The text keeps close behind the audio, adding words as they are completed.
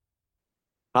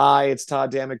Hi, it's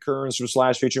Todd at Kerns from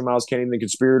Slash featuring Miles Kenny and the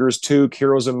Conspirators 2,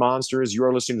 Heroes and Monsters. You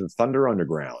are listening to Thunder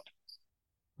Underground.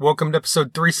 Welcome to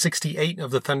episode 368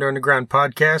 of the Thunder Underground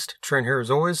podcast. Trent here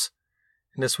as always.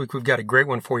 And this week we've got a great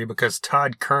one for you because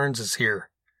Todd Kerns is here.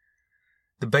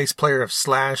 The bass player of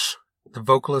Slash, the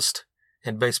vocalist,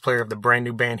 and bass player of the brand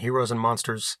new band Heroes and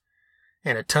Monsters,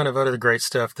 and a ton of other great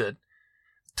stuff that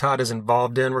Todd is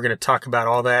involved in. We're going to talk about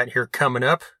all that here coming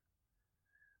up.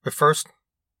 But first,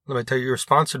 let me tell you, you're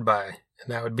sponsored by, and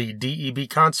that would be DEB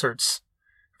Concerts,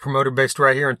 a promoter based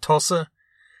right here in Tulsa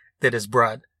that has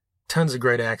brought tons of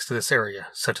great acts to this area,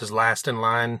 such as Last in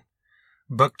Line,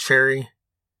 Buck Cherry,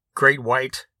 Great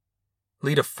White,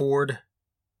 Lita Ford,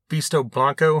 Visto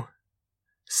Blanco,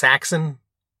 Saxon.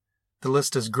 The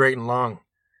list is great and long.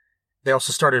 They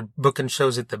also started booking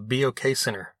shows at the BOK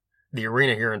Center, the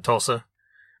arena here in Tulsa.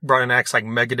 Brought in acts like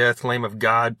Megadeth, Lamb of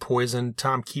God, Poison,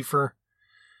 Tom Kiefer,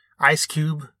 Ice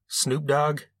Cube, Snoop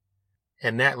Dogg,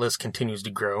 and that list continues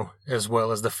to grow, as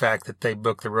well as the fact that they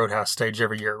book the Roadhouse stage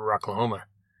every year at Rocklahoma.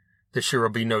 This year will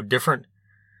be no different.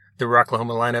 The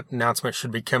Rocklahoma lineup announcement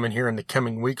should be coming here in the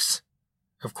coming weeks.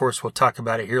 Of course, we'll talk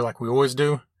about it here like we always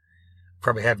do.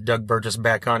 Probably have Doug Burgess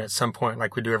back on at some point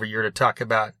like we do every year to talk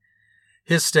about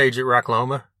his stage at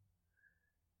Rocklahoma.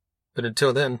 But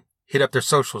until then, hit up their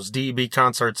socials, DEB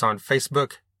Concerts on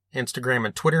Facebook, Instagram,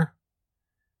 and Twitter.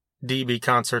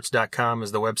 debconcerts.com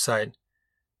is the website.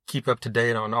 Keep up to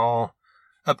date on all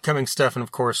upcoming stuff, and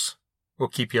of course, we'll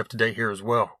keep you up to date here as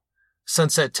well.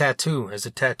 Sunset Tattoo is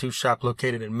a tattoo shop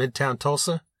located in Midtown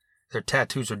Tulsa. Their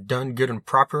tattoos are done good and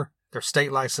proper, they're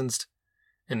state licensed,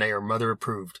 and they are mother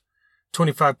approved.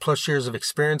 25 plus years of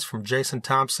experience from Jason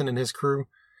Thompson and his crew.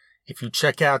 If you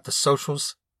check out the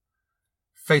socials,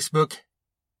 Facebook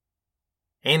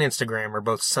and Instagram are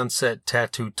both Sunset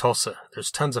Tattoo Tulsa. There's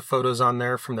tons of photos on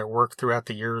there from their work throughout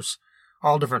the years,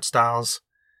 all different styles.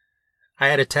 I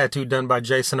had a tattoo done by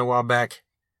Jason a while back.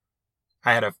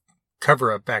 I had a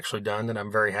cover-up actually done that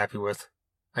I'm very happy with.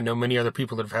 I know many other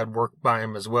people that have had work by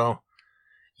him as well.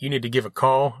 You need to give a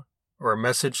call or a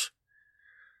message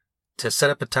to set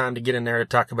up a time to get in there to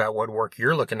talk about what work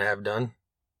you're looking to have done.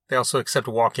 They also accept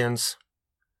walk-ins.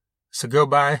 So go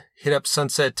by, hit up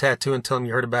Sunset Tattoo and tell them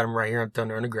you heard about them right here on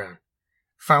Thunder Underground.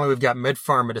 Finally, we've got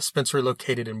MedFarm, a dispensary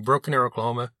located in Broken Arrow,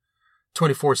 Oklahoma,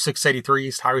 24683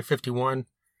 East Highway 51,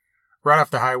 right off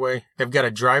the highway. They've got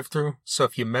a drive-thru, so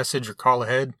if you message or call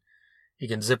ahead, you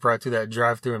can zip right through that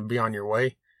drive-thru and be on your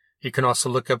way. You can also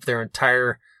look up their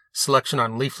entire selection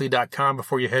on leafly.com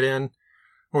before you head in,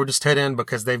 or just head in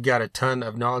because they've got a ton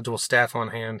of knowledgeable staff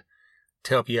on hand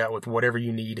to help you out with whatever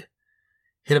you need.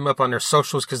 Hit them up on their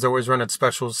socials because they're always running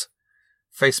specials.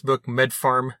 Facebook,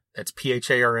 MedFarm, that's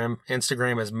PHARM.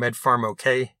 Instagram is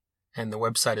MedFarmOK, and the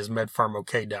website is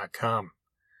medfarmok.com.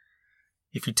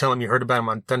 If you tell them you heard about them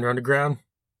on Thunder Underground,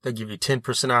 they'll give you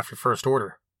 10% off your first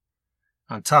order.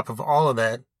 On top of all of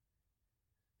that,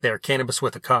 they are cannabis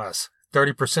with a cause.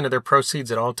 30% of their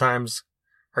proceeds at all times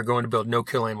are going to build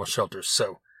no-kill animal shelters.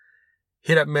 So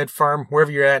hit up MedFarm,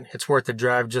 wherever you're at. It's worth the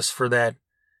drive just for that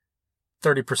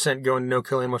 30% going to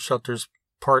no-kill animal shelters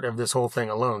part of this whole thing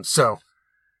alone. So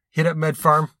hit up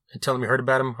MedFarm and tell them you heard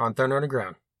about them on Thunder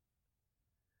Underground.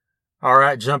 All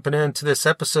right, jumping into this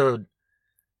episode.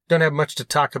 Don't have much to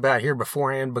talk about here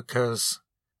beforehand because,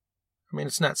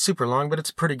 it's not super long, but it's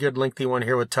a pretty good lengthy one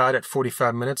here with Todd at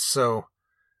 45 minutes. So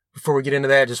before we get into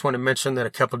that, I just want to mention that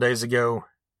a couple days ago,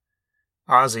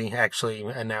 Ozzy actually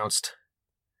announced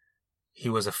he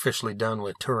was officially done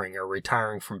with touring or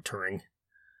retiring from touring.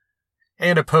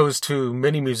 And opposed to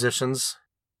many musicians,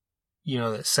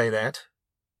 that say that,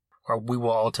 or we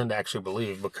will all tend to actually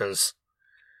believe because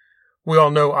we all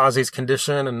know Ozzy's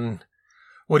condition and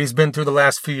what he's been through the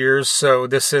last few years. So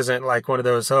this isn't like one of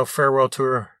those, farewell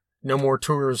tour, no more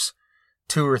tours,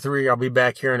 2 or 3. I'll be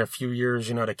back here in a few years,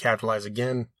 to capitalize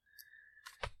again.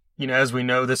 As we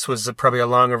know, this was probably a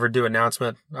long overdue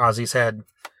announcement. Ozzy's had,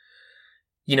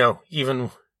 even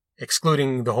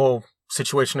excluding the whole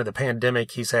situation of the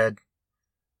pandemic, he's had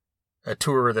a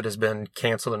tour that has been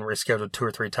canceled and rescheduled 2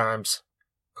 or 3 times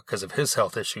because of his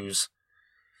health issues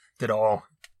that all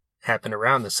happened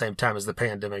around the same time as the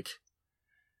pandemic.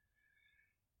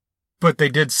 But they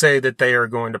did say that they are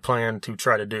going to plan to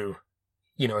try to do,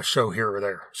 a show here or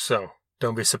there. So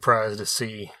don't be surprised to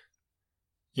see,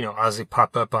 Ozzy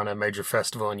pop up on a major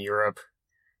festival in Europe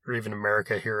or even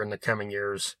America here in the coming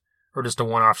years, or just a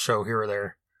one-off show here or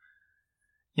there.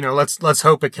 Let's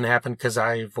hope it can happen because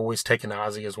I've always taken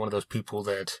Ozzy as one of those people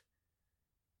that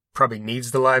probably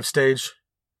needs the live stage.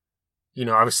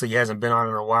 Obviously he hasn't been on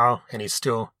in a while and he's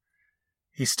still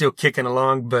kicking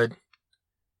along, but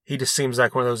he just seems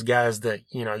like one of those guys that,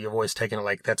 you've always taken it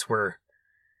like that's where,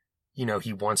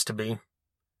 he wants to be.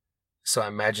 So I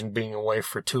imagine being away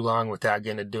for too long without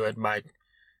getting to do it might,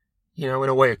 in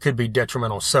a way it could be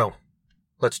detrimental. So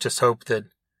let's just hope that,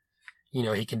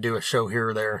 he can do a show here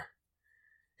or there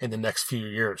in the next few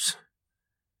years.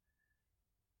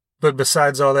 But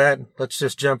besides all that, let's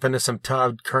just jump into some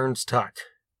Todd Kerns talk.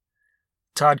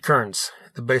 Todd Kerns,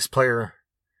 the bass player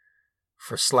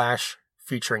for Slash,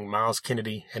 featuring Miles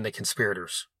Kennedy and the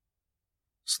Conspirators.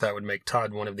 So that would make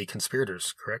Todd one of the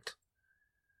Conspirators, correct?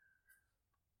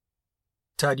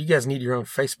 Todd, you guys need your own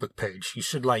Facebook page. You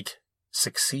should,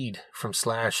 succeed from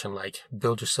Slash and,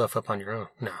 build yourself up on your own.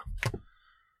 No.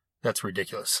 That's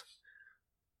ridiculous.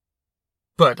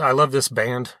 But I love this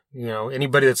band.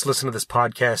 Anybody that's listened to this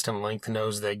podcast in length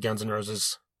knows that Guns N'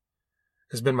 Roses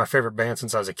has been my favorite band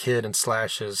since I was a kid, and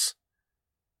Slash is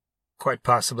quite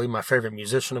possibly my favorite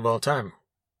musician of all time.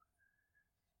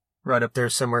 Right up there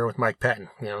somewhere with Mike Patton,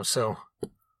 so.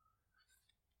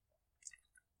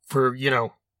 For,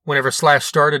 whenever Slash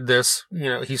started this,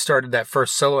 he started that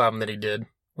first solo album that he did.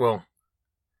 Well,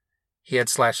 he had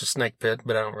Slash's Snake Pit,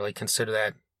 but I don't really consider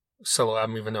that solo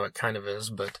album, even though it kind of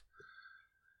is. But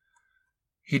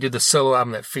he did the solo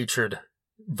album that featured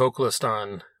vocalist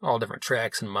on all different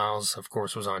tracks, and Miles, of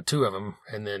course, was on 2 of them.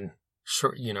 And then,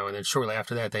 shortly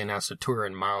after that, they announced a tour,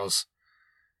 and Miles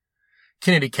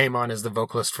Kennedy came on as the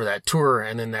vocalist for that tour,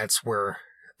 and then that's where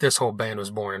this whole band was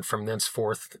born. And from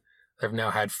thenceforth, they've now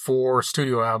had 4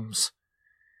 studio albums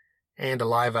and a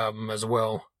live album as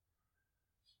well,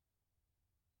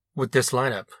 with this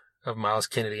lineup of Miles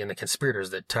Kennedy and the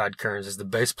Conspirators that Todd Kerns is the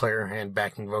bass player and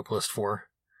backing vocalist for.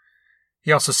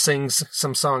 He also sings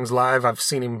some songs live. I've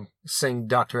seen him sing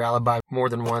Dr. Alibi more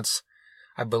than once.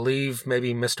 I believe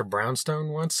maybe Mr. Brownstone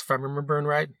once, if I'm remembering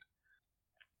right.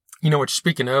 Which,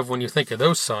 speaking of, when you think of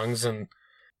those songs and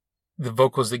the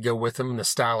vocals that go with them and the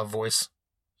style of voice,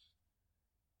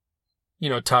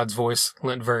 Todd's voice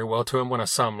lent very well to him when I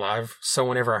saw him live. So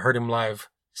whenever I heard him live,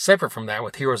 separate from that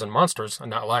with Heroes and Monsters,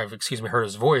 not live, heard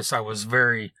his voice, I was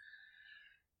very,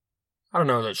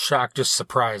 shocked, just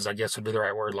surprised, I guess would be the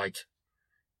right word.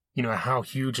 How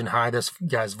huge and high this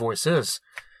guy's voice is.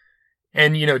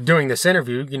 And, doing this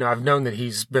interview, I've known that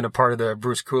he's been a part of the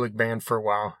Bruce Kulick band for a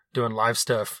while, doing live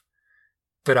stuff.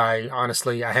 But I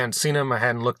hadn't seen him, I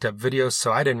hadn't looked up videos,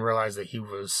 so I didn't realize that he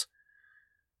was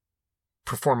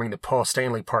performing the Paul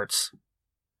Stanley parts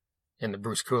in the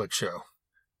Bruce Kulick show.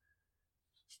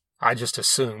 I just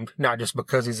assumed, not just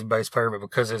because he's a bass player, but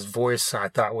because his voice I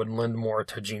thought would lend more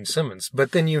to Gene Simmons.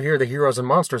 But then you hear the Heroes and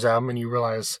Monsters album and you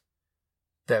realize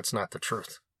that's not the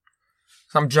truth.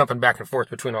 So I'm jumping back and forth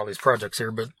between all these projects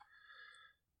here, but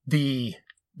the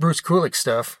Bruce Kulick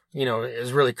stuff,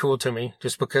 is really cool to me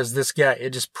just because this guy,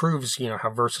 it just proves, how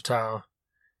versatile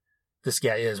this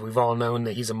guy is. We've all known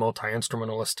that he's a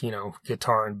multi-instrumentalist,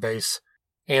 guitar and bass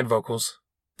and vocals,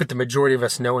 but the majority of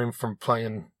us know him from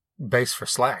playing bass for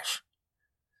Slash.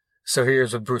 So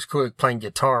here's with Bruce Kulick playing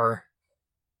guitar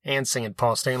and singing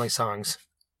Paul Stanley songs.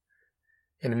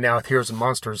 And now with Heroes and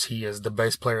Monsters, he is the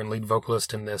bass player and lead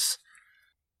vocalist in this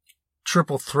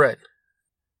triple threat.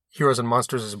 Heroes and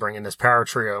Monsters is bringing this power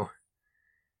trio.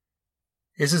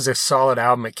 This is a solid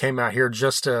album. It came out here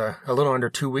just a little under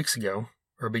 2 weeks ago,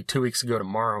 or it'll be 2 weeks ago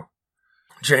tomorrow.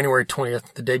 January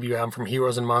 20th, the debut album from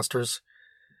Heroes and Monsters.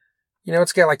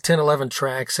 It's got 10, 11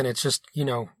 tracks, and it's just,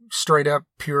 straight up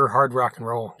pure hard rock and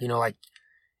roll.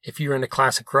 If you're into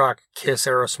classic rock, Kiss,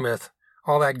 Aerosmith,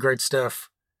 all that great stuff,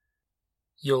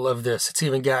 you'll love this. It's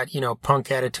even got,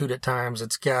 punk attitude at times.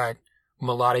 It's got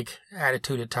melodic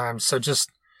attitude at times. So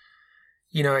just,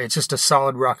 it's just a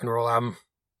solid rock and roll album.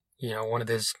 One of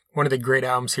the great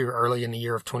albums here early in the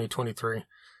year of 2023.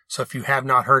 So if you have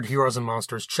not heard Heroes and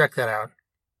Monsters, check that out.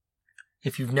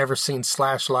 If you've never seen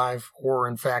Slash live, or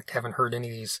in fact haven't heard any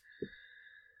of these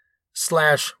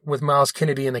Slash with Miles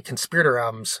Kennedy and the Conspirator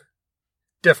albums,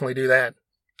 definitely do that.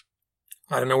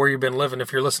 I don't know where you've been living.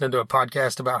 If you're listening to a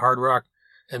podcast about hard rock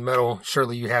and metal,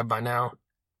 surely you have by now.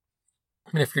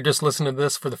 And if you're just listening to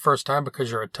this for the first time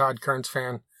because you're a Todd Kerns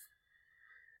fan,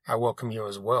 I welcome you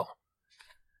as well.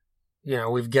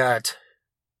 We've got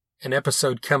an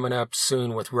episode coming up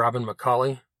soon with Robin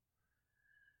McCauley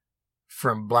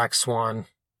from Black Swan,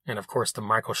 and of course the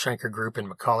Michael Schenker Group and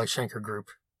Macaulay Schenker Group.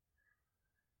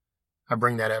 I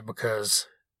bring that up because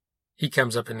he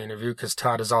comes up in the interview because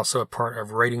Todd is also a part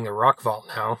of Raiding the Rock Vault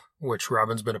now, which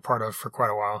Robin's been a part of for quite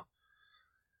a while.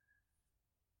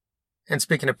 And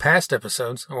speaking of past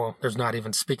episodes, well, there's not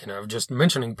even speaking of, just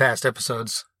mentioning past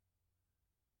episodes.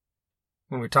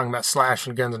 When we're talking about Slash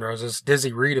and Guns N' Roses,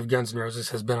 Dizzy Reed of Guns N' Roses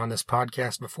has been on this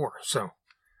podcast before, so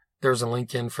There's a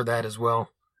link in for that as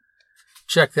well.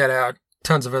 Check that out.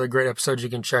 Tons of other great episodes you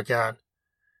can check out.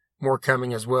 More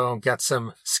coming as well. Got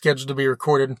some scheduled to be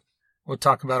recorded. We'll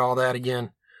talk about all that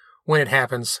again when it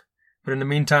happens. But in the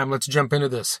meantime, let's jump into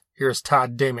this. Here's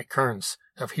Todd Damon Kerns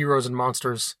of Heroes and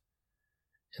Monsters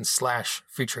and Slash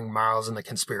featuring Miles and the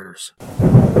Conspirators.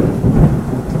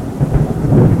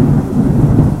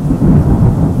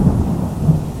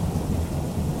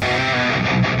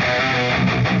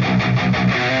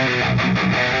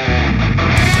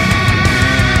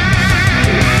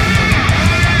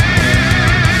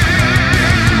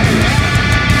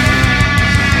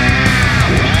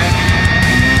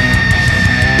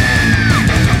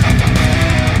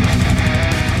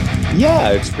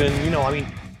 Yeah, it's been,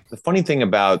 the funny thing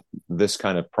about this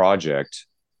kind of project,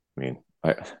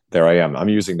 there I am. I'm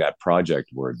using that project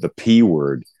word, the P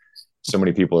word. So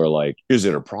many people are like, is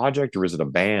it a project or is it a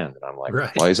band? And I'm like,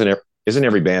 right. Well, isn't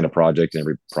every band a project and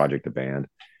every project a band?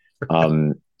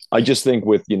 I just think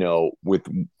with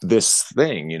this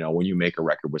thing, when you make a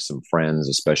record with some friends,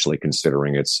 especially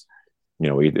considering it's,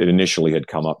 it initially had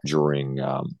come up during,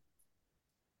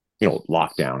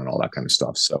 lockdown and all that kind of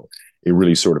stuff. So it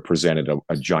really sort of presented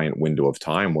a giant window of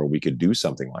time where we could do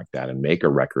something like that and make a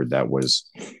record that was,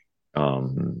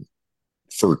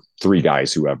 for three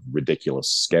guys who have ridiculous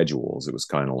schedules. It was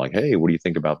kind of like, hey, what do you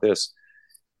think about this?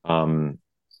 To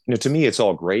me, it's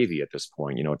all gravy at this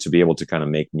point, to be able to kind of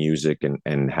make music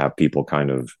and have people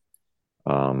kind of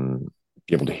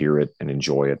be able to hear it and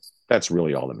enjoy it. That's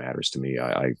really all that matters to me.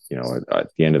 At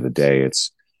the end of the day,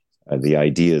 it's the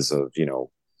ideas of,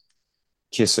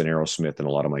 Kiss and Aerosmith and a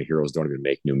lot of my heroes don't even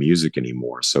make new music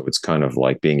anymore. So it's kind of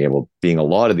like being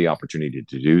allotted the opportunity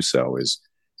to do so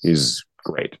is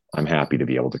great. I'm happy to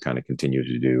be able to kind of continue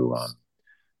to do,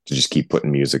 to just keep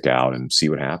putting music out and see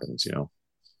what happens,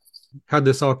 How'd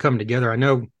this all come together? I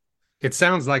know it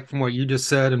sounds like from what you just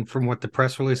said and from what the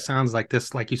press release sounds like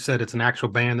this, like you said, it's an actual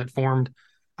band that formed.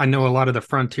 I know a lot of the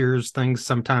Frontiers things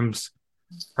sometimes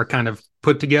are kind of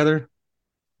put together,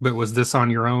 but was this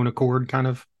on your own accord kind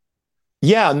of?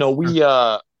 Yeah, no,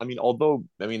 although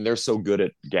they're so good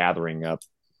at gathering up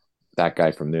that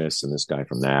guy from this and this guy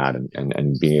from that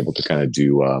and being able to kind of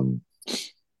do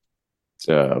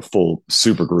full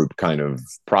supergroup kind of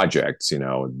projects,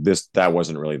 that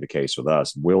wasn't really the case with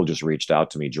us. Will just reached out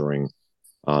to me during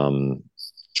the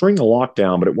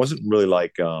lockdown, but it wasn't really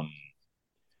like it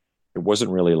was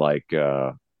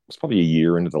probably a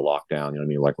year into the lockdown,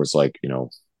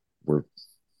 we're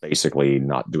basically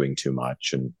not doing too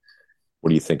much. And what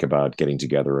do you think about getting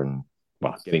together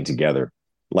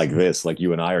like this, like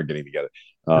you and I are getting together,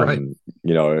 right.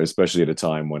 Especially at a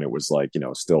time when it was like,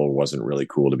 still wasn't really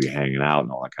cool to be hanging out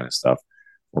and all that kind of stuff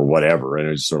or whatever. And it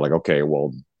was sort of like, okay,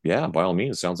 well, yeah, by all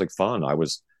means, sounds like fun. I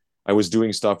was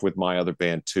doing stuff with my other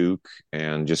band, Took,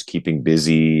 and just keeping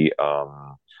busy,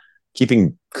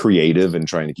 keeping creative and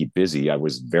trying to keep busy. I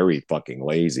was very fucking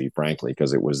lazy, frankly,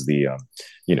 because it was it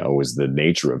was the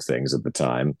nature of things at the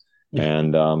time. Yeah.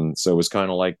 And so it was kind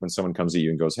of like when someone comes at you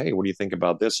and goes, hey, what do you think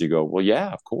about this? You go, well, yeah,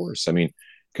 of course.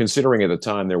 Considering at the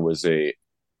time there was a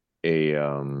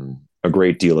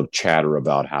great deal of chatter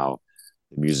about how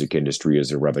the music industry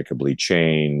is irrevocably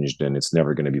changed and it's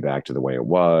never going to be back to the way it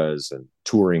was, and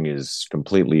touring is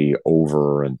completely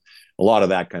over, and a lot of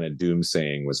that kind of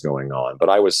doomsaying was going on. But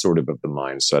I was sort of the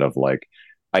mindset of like,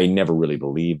 I never really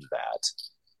believed that.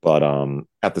 But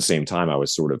at the same time, I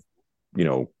was sort of,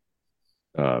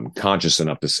 conscious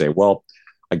enough to say, well,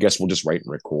 I guess we'll just write and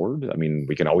record.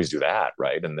 We can always do that,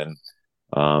 right? And then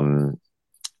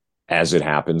as it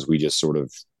happens, we just sort of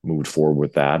moved forward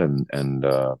with that and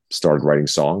started writing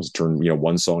songs.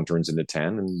 One song turns into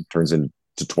 10 and turns into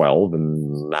 12,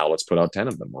 and now let's put out 10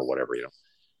 of them or whatever,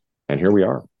 and here we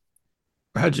are.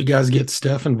 How'd you guys get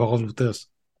Steph involved with this?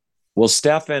 Well,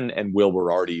 Steph and Will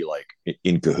were already like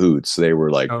in cahoots. They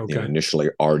were like,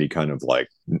 initially already kind of like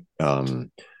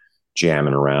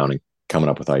jamming around and coming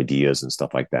up with ideas and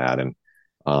stuff like that. And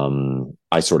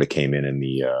I sort of came in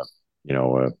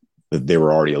they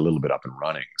were already a little bit up and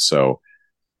running. So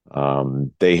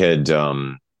they had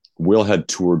Will had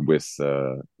toured with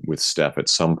Steph at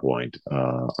some point.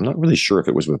 I'm not really sure if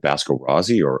it was with Basco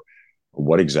Rossi or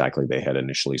what exactly they had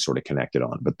initially sort of connected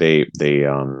on, but they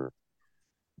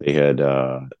had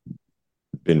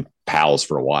been pals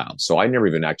for a while. So I never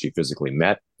even actually physically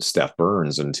met Steph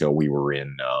Burns until we were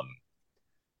in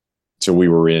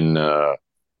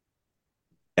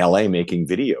LA making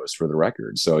videos for the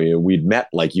record. So we'd met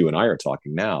like you and I are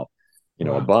talking now,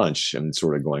 wow, a bunch, and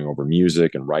sort of going over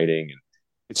music and writing, and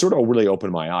it sort of really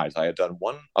opened my eyes. I had done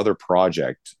one other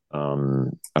project,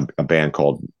 a band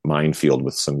called Minefield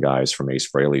with some guys from Ace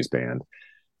Frehley's band.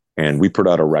 and we put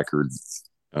out a record,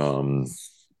 um,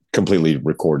 completely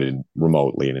recorded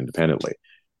remotely and independently.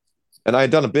 And I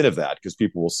had done a bit of that because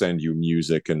people will send you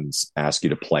music and ask you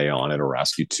to play on it or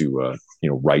ask you to,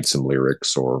 write some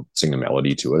lyrics or sing a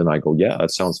melody to it. And I go, yeah,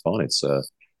 that sounds fun.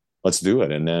 Let's do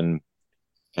it.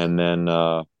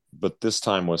 But this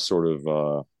time was sort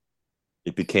of,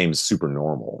 it became super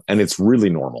normal, and it's really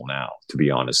normal now, to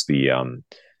be honest. The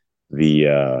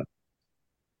the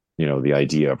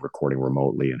idea of recording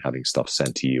remotely and having stuff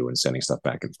sent to you and sending stuff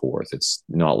back and forth. It's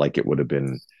not like it would have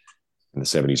been in the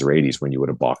 70s or 80s when you would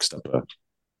have boxed up a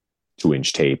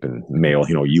 2-inch tape and mail,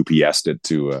 UPS'd it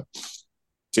to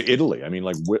Italy. I mean,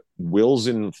 like Will's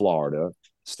in Florida,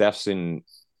 Steph's in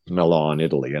Milan,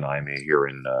 Italy, and I'm here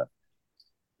in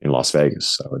Las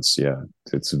Vegas. So it's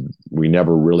we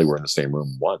never really were in the same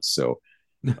room once. So,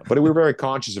 but we were very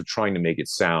conscious of trying to make it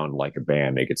sound like a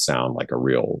band, make it sound like a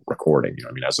real recording.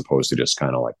 I mean, as opposed to just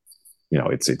kind of like,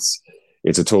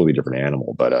 it's a totally different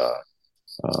animal. But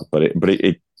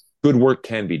good work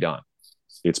can be done.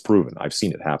 It's proven. I've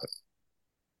seen it happen.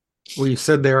 Well, you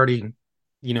said they already,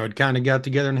 had kind of got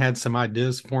together and had some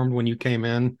ideas formed when you came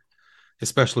in,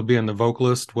 especially being the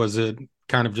vocalist. Was it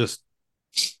kind of just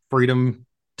freedom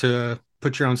to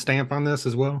put your own stamp on this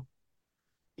as well?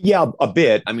 Yeah, a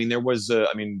bit. I mean, there was,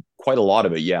 quite a lot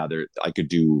of it. Yeah, I could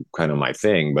do kind of my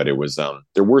thing, but it was,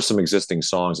 there were some existing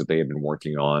songs that they had been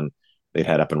working on. They'd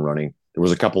had up and running. There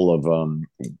was a couple of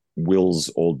Will's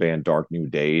old band, Dark New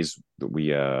Days,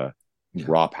 that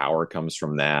Raw Power comes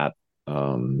from that.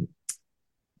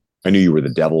 I Knew You Were the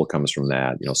Devil comes from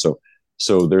that.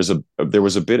 So there was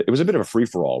a bit. It was a bit of a free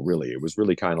for all, really. It was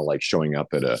really kind of like showing up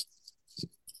at a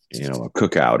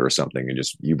cookout or something, and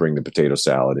just you bring the potato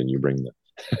salad and you bring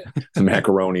the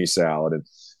macaroni salad,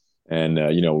 and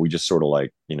we just sort of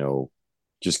like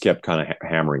just kept kind of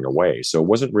hammering away. So it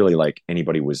wasn't really like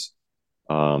anybody was,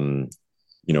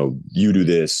 you do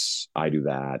this, I do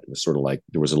that. It was sort of like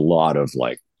there was a lot of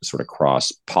like sort of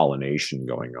cross pollination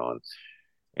going on,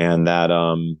 and that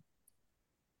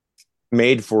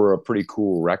made for a pretty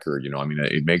cool record.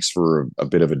 It makes for a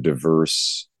bit of a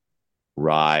diverse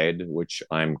ride, which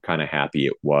I'm kind of happy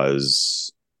it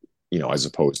was, as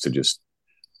opposed to just,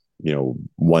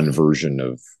 one version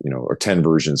of, or 10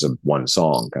 versions of one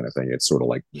song kind of thing. It's sort of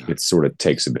like, it sort of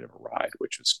takes a bit of a ride,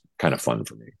 which was kind of fun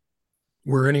for me.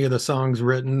 Were any of the songs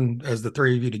written as the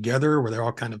three of you together? Or were they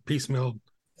all kind of piecemeal?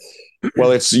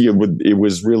 Well, it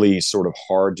was really sort of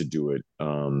hard to do it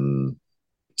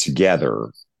together.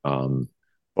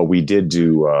 But we did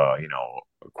do,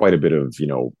 quite a bit of,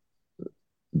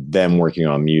 them working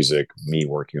on music, me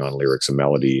working on lyrics and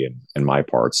melody, and my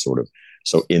parts sort of.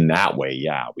 So in that way,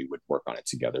 yeah, we would work on it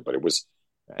together. But it was,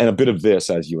 and a bit of this,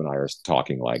 as you and I are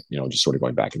talking, like, just sort of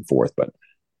going back and forth. But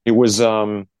it was,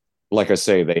 like I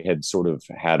say, they had sort of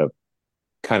had a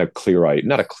kind of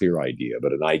not a clear idea,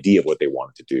 but an idea of what they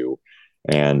wanted to do.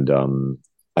 And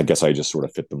I guess I just sort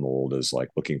of fit the mold as like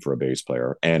looking for a bass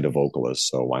player and a vocalist.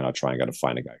 So why not try and got to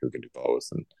find a guy who can do both?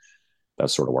 And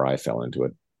that's sort of where I fell into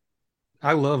it.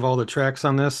 I love all the tracks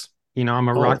on this. I'm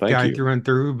a rock Thank guy you. through and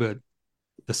through, but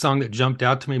the song that jumped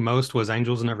out to me most was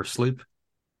Angels Never Sleep.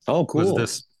 Oh, Was cool.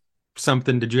 this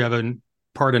something, did you have a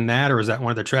part in that, or is that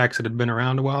one of the tracks that had been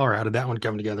around a while, or how did that one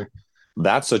come together?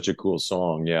 That's such a cool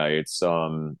song. Yeah, it's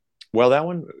well, that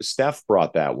one, Steph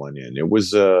brought that one in. It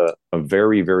was a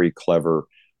very, very clever.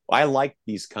 I like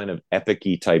these kind of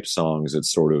epic-y type songs that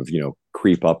sort of,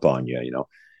 creep up on you.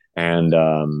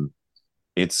 And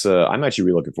it's I'm actually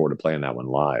really looking forward to playing that one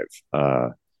live.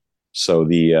 So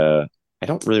I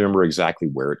don't really remember exactly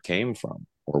where it came from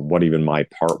or what even my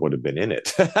part would have been in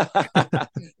it.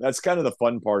 That's kind of the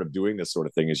fun part of doing this sort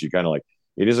of thing, is you kind of like,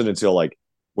 it isn't until like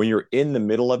when you're in the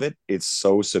middle of it, it's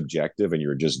so subjective and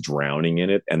you're just drowning in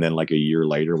it. And then like a year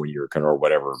later, when you're kind of, or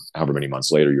whatever, however many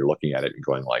months later, you're looking at it and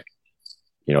going like,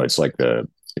 it's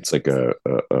like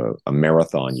a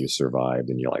marathon you survived,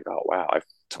 and you're like, oh wow, I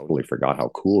totally forgot how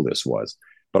cool this was.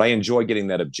 But I enjoy getting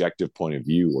that objective point of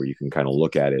view where you can kind of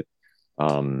look at it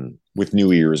with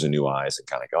new ears and new eyes and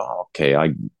kind of go, oh, okay,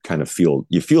 I kind of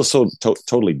you feel so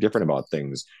totally different about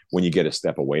things when you get a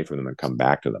step away from them and come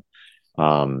back to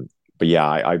them. But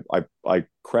yeah, I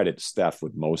credit Steph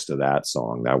with most of that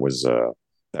song. That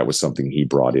was something he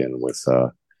brought in with,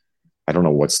 I don't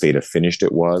know what state of finished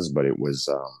it was, but it was,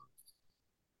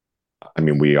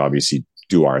 we obviously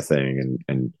do our thing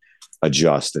and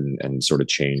adjust and sort of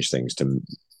change things to,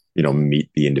 meet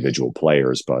the individual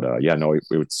players. But yeah, no,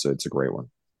 it's a great one.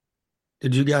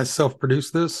 Did you guys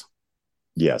self-produce this?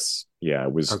 Yes. Yeah,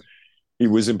 Okay. it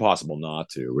was impossible not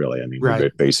to, really. Right. We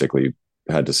basically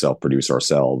had to self-produce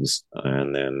ourselves.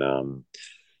 And then,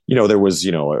 there was,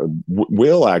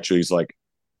 Will actually is like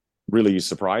really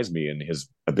surprised me in his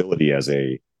ability as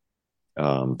a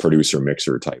producer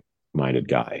mixer type minded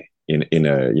guy in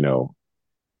a,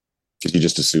 because you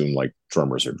just assume like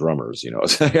drummers are drummers,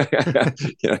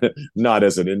 not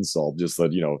as an insult, just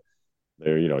that,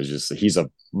 he's a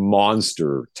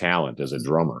monster talent as a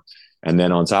drummer. And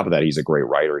then on top of that, he's a great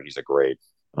writer. He's a great,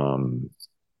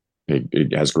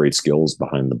 it has great skills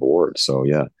behind the board. So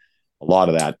yeah, a lot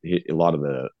of that, a lot of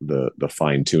the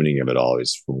fine tuning of it all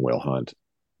is from Will Hunt.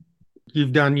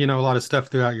 You've done, a lot of stuff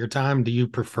throughout your time. Do you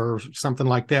prefer something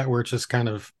like that where it's just kind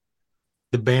of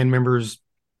the band members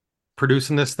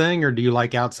producing this thing, or do you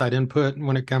like outside input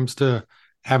when it comes to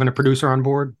having a producer on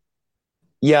board?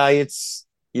 Yeah,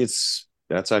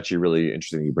 that's actually really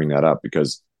interesting you bring that up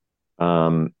because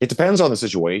it depends on the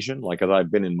situation. Like,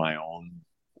 I've been in my own,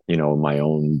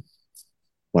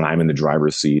 when I'm in the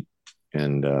driver's seat,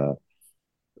 and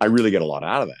I really get a lot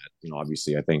out of that.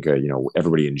 Obviously, I think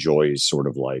everybody enjoys sort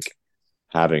of like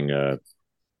having a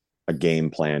game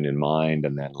plan in mind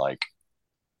and then like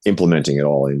implementing it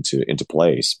all into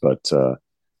place. But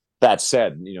that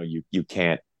said, you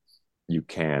can't,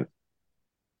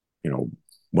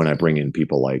 when I bring in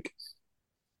people like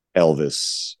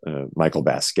Elvis, Michael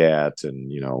Basquiat,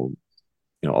 and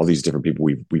all these different people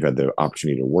we've had the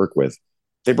opportunity to work with,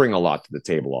 they bring a lot to the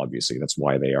table. Obviously, that's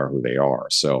why they are who they are.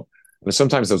 So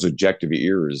sometimes those objective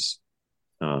ears,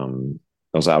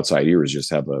 those outside ears,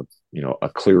 just have a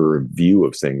clearer view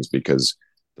of things because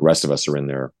the rest of us are in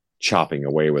there chopping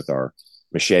away with our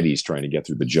machetes trying to get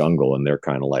through the jungle, and they're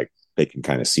kind of like they can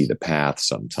kind of see the path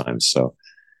sometimes. So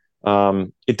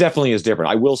it definitely is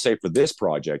different. I will say for this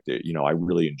project, I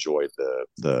really enjoyed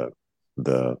the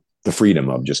freedom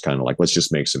of just kind of like, let's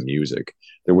just make some music.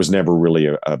 There was never really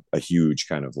a huge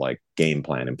kind of like game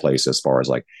plan in place as far as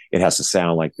like, it has to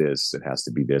sound like this, it has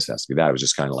to be this, it has to be that. It was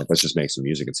just kind of like, let's just make some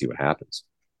music and see what happens.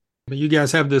 But you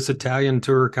guys have this Italian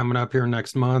tour coming up here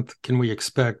next month. Can we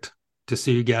expect to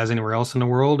see you guys anywhere else in the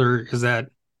world, or is that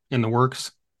in the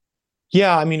works?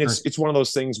 Yeah, I mean, it's one of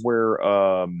those things where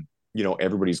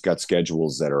everybody's got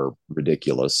schedules that are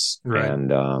ridiculous, Right.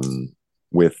 and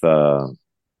with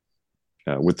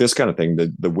this kind of thing,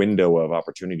 the window of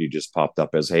opportunity just popped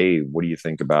up as, hey, what do you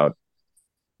think about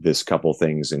this couple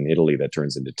things in Italy that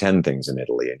turns into 10 things in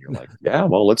Italy? And you're like, yeah,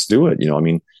 well, let's do it. I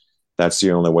mean, that's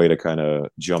the only way to kind of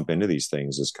jump into these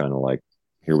things is kind of like,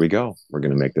 here we go. We're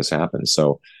going to make this happen.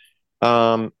 So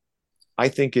I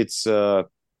think it's one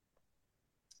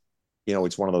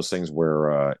of those things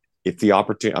where if the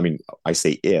opportunity, I mean, I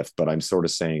say if, but I'm sort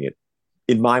of saying it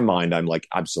in my mind, I'm like,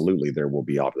 absolutely, there will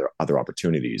be other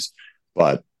opportunities.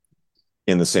 But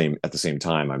at the same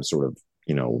time, I'm sort of,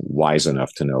 wise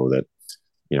enough to know that,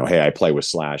 hey, I play with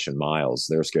Slash and Miles.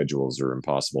 Their schedules are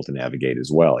impossible to navigate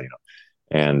as well,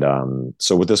 And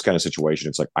so with this kind of situation,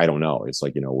 it's like, I don't know. It's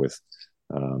like, with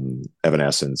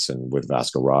Evanescence and with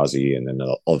Vasco Rossi and then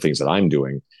all the things that I'm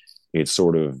doing, it's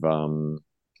sort of,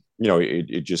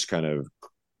 it just kind of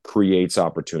creates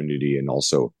opportunity and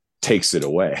also takes it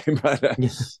away.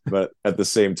 but at the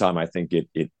same time, I think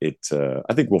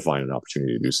I think we'll find an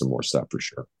opportunity to do some more stuff for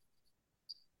sure.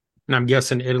 And I'm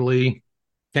guessing Italy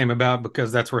came about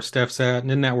because that's where Steph's at.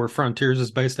 And isn't that where Frontiers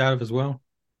is based out of as well?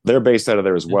 They're based out of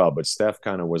there as well, but Steph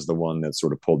kind of was the one that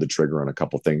sort of pulled the trigger on a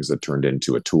couple things that turned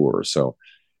into a tour. So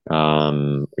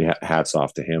hats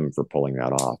off to him for pulling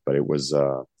that off. But it was,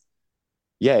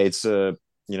 it's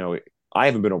I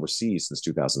haven't been overseas since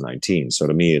 2019. So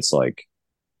to me, it's like,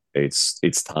 it's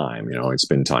time, it's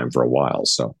been time for a while.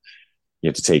 So you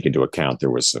have to take into account there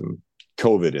was some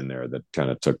COVID in there that kind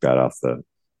of took that off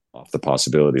the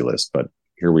possibility list. But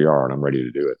here we are, and I'm ready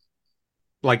to do it.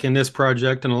 Like in this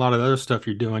project and a lot of the other stuff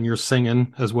you're doing, you're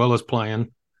singing as well as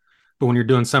playing. But when you're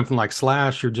doing something like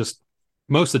Slash, you're just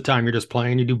most of the time you're just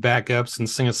playing. You do backups and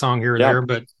sing a song here or there.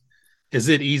 But is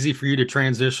it easy for you to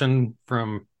transition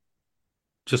from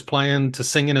just playing to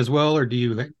singing as well, or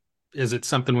is it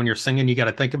something when you're singing you got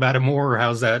to think about it more, or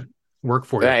how's that work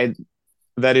for you?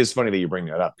 That is funny that you bring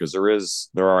that up because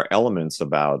there are elements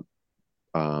about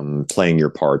playing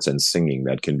your parts and singing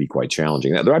that can be quite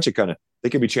challenging. They're actually they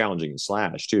can be challenging in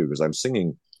Slash too because I'm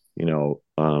singing,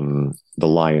 the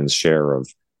lion's share of.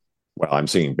 Well, I'm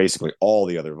singing basically all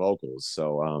the other vocals.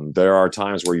 So there are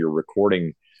times where you've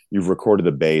recorded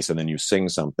the bass and then you sing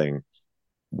something,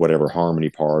 whatever harmony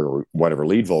part or whatever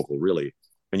lead vocal really,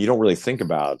 and you don't really think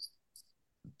about,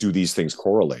 do these things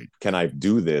correlate? Can I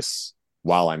do this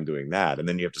while I'm doing that? And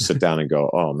then you have to sit down and go,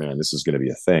 oh man, this is going to be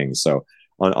a thing. So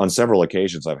on several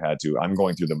occasions I'm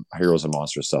going through the Heroes and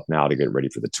Monsters stuff now to get ready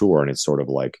for the tour. And it's sort of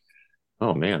like,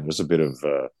 oh man, there's a bit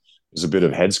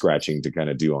of head scratching to kind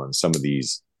of do on some of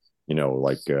these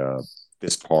like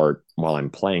this part while I'm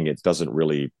playing it doesn't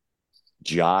really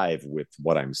jive with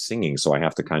what I'm singing, so I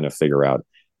have to kind of figure out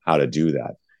how to do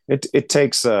that. It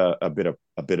takes a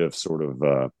bit of sort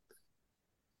of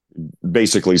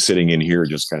basically sitting in here,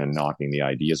 just kind of knocking the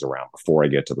ideas around before I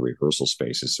get to the rehearsal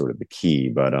space is sort of the key.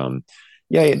 But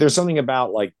yeah, there's something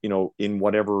about like in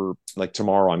whatever, like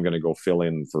tomorrow I'm going to go fill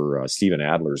in for Steven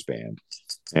Adler's band,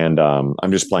 and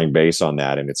I'm just playing bass on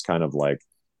that, and it's kind of like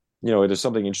there's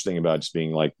something interesting about just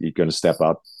being like, you're going to step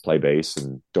up, play bass,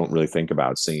 and don't really think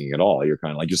about singing at all. You're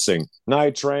kind of like, just sing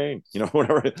Night Train,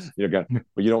 whatever, but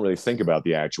you don't really think about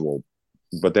the actual.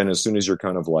 But then as soon as you're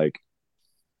kind of like,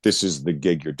 this is the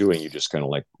gig you're doing, you just kind of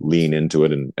like lean into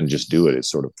it and just do it. It's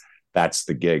sort of, that's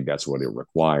the gig. That's what it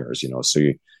requires, so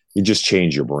you just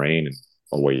change your brain and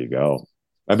away you go.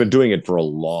 I've been doing it for a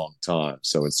long time.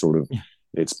 So it's sort of,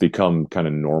 it's become kind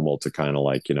of normal to kind of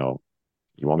like,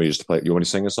 you want me just to play? You want to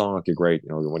sing a song? Okay, great.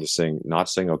 You want to sing, not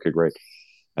sing? Okay, great.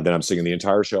 And then I'm singing the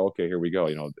entire show. Okay, here we go.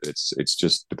 It's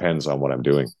just depends on what I'm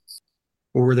doing.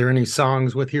 Were there any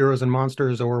songs with Heroes and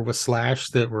Monsters or with Slash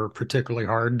that were particularly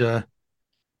hard to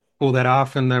pull that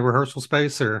off in the rehearsal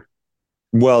space? Or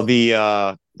Well,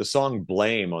 the song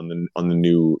 "Blame" on the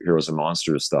new Heroes and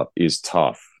Monsters stuff is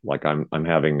tough. Like I'm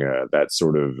having that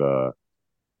sort of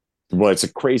well, it's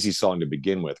a crazy song to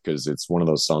begin with because it's one of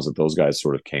those songs that those guys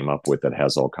sort of came up with that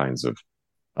has all kinds of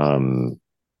um,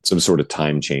 some sort of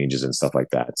time changes and stuff like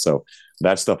that. So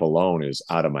that stuff alone is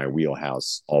out of my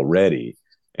wheelhouse already.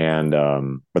 And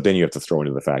but then you have to throw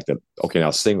into the fact that okay,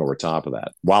 now sing over top of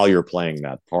that while you're playing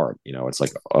that part. It's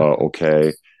like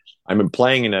okay, I'm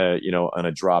playing in a on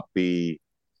a drop B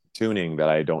tuning that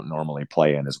I don't normally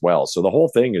play in as well. So the whole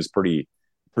thing is pretty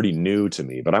new to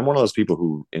me. But I'm one of those people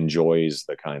who enjoys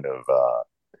the kind of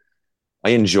I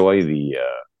enjoy the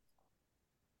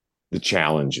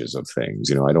challenges of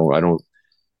things. I don't.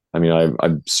 I mean,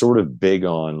 I'm sort of big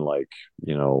on like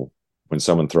when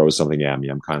someone throws something at me,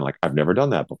 I'm kind of like, I've never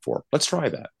done that before. Let's try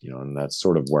that. And that's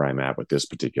sort of where I'm at with this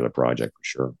particular project for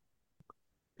sure.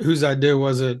 whose idea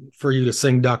was it for you to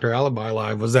sing Dr. Alibi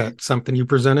live? Was that something you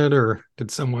presented, or did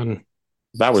someone,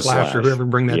 That was Slash or Slash. whoever,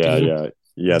 bring that to Yeah, you? yeah,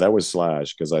 yeah. That was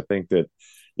Slash because I think that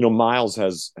Miles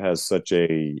has such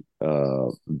a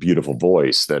beautiful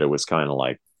voice that it was kind of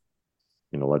like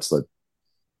let's let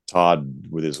Todd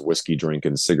with his whiskey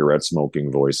drinking, cigarette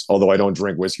smoking voice. Although I don't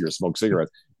drink whiskey or smoke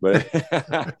cigarettes, but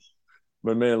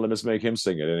but man, let us make him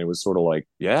sing it. And it was sort of like,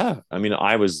 yeah. I mean,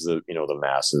 I was the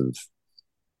massive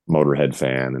Motorhead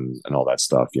fan and all that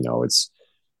stuff. It's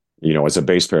as a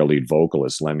bass player lead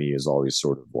vocalist, Lemmy is always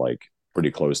sort of like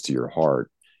pretty close to your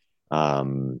heart.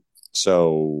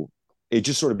 So it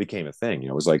just sort of became a thing.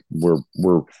 It was like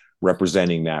we're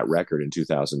representing that record in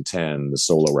 2010, the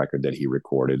solo record that he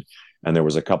recorded, and there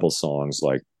was a couple songs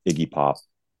like Iggy Pop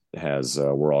has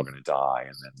 "We're All Gonna Die,"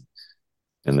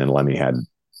 and then Lemmy had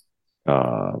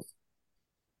uh,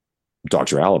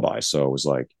 Dr. Alibi. So it was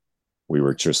like we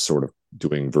were just sort of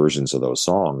doing versions of those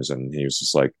songs, and he was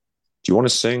just like, "Do you want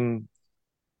to sing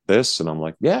this?" And I'm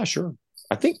like, "Yeah, sure."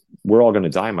 I think "We're All Gonna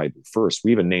Die" might be first.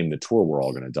 We even named the tour "We're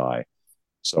All Gonna Die."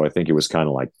 So I think it was kind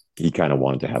of like he kind of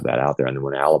wanted to have that out there. And then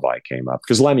when Alibi came up,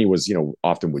 because Lemmy was,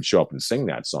 often would show up and sing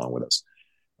that song with us.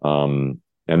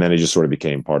 And then it just sort of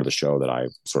became part of the show that I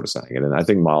sort of sang it. And I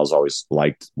think Miles always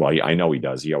liked, well, I know he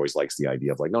does. He always likes the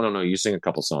idea of like, no, no, no, you sing a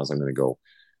couple songs. I'm going to go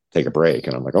take a break.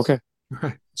 And I'm like, okay.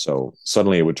 So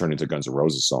suddenly it would turn into Guns N'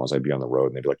 Roses songs. I'd be on the road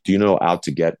and they'd be like, do you know Out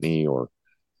to Get Me? Or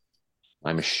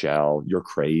I'm a Shell, You're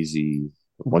Crazy.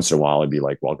 Once in a while, I'd be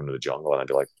like, Welcome to the Jungle. And I'd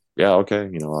be like, yeah, okay.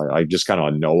 I just kind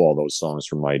of know all those songs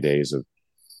from my days of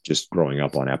just growing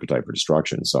up on Appetite for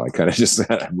Destruction. So I kind of just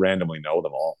randomly know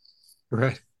them all.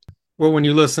 Right. Well, when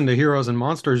you listen to Heroes and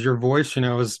Monsters, your voice,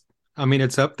 is, I mean,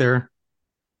 it's up there,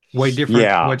 way different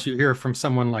Yeah. what you hear from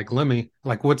someone like Lemmy.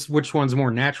 Like, which one's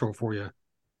more natural for you?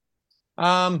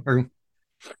 Um, Or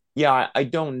yeah, I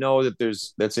don't know that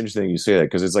that's interesting you say that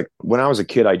because it's like when I was a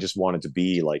kid, I just wanted to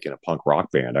be like in a punk rock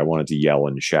band. I wanted to yell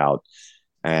and shout.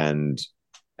 And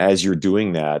as you're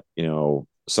doing that,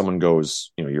 someone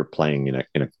goes, you're playing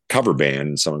in a cover band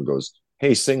and someone goes,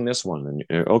 hey, sing this one.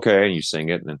 And okay, and you sing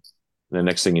it. And then the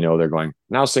next thing you know, they're going,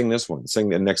 now sing this one. Sing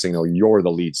the next thing you know, you're the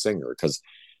lead singer because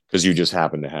you just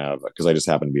happen to have, because I just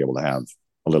happen to be able to have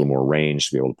a little more range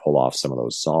to be able to pull off some of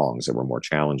those songs that were more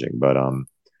challenging. But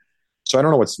so I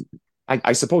don't know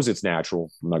I suppose it's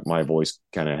natural. Like my voice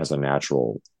kind of has a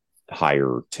natural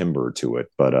higher timbre to it,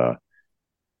 but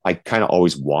I kind of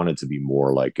always wanted to be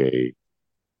more like a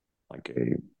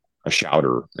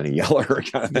shouter and a yeller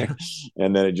kind of thing.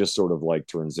 And then it just sort of like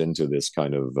turns into this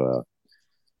kind of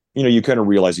you kind of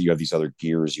realize that you have these other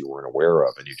gears you weren't aware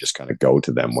of, and you just kind of go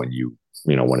to them when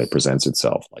when it presents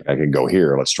itself. Like, I could go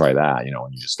here, let's try that, and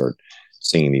you just start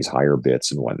singing these higher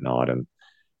bits and whatnot. And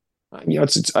I'm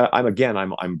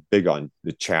big on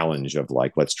the challenge of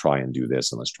like, let's try and do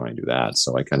this and let's try and do that.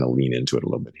 So I kind of lean into it a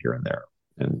little bit here and there.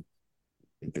 And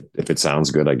if it sounds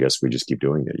good, I guess we just keep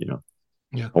doing it.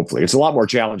 Yeah. Hopefully it's a lot more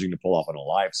challenging to pull off in a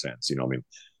live sense. I mean,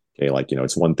 okay, like,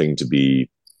 it's one thing to be,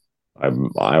 I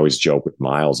always joke with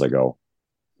Miles. I go,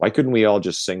 why couldn't we all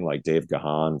just sing like Dave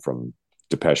Gahan from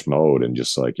Depeche Mode and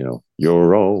just like,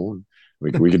 your own?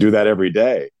 We could do that every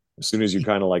day. As soon as you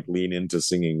kind of like lean into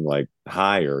singing like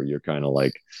higher, you're kind of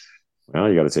like, well,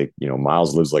 you got to take,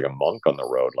 Miles lives like a monk on the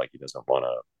road. Like, he doesn't want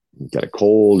to get a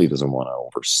cold. He doesn't want to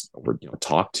over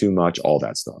talk too much, all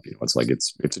that stuff. It's like,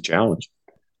 it's a challenge.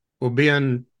 Well,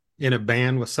 being in a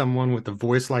band with someone with a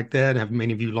voice like that, have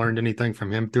many of you learned anything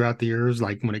from him throughout the years,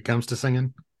 like when it comes to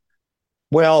singing?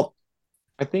 Well,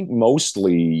 I think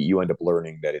mostly you end up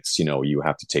learning that it's, you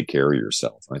have to take care of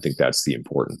yourself. I think that's the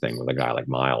important thing with a guy like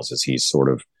Miles, is he's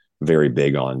sort of very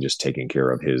big on just taking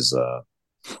care of his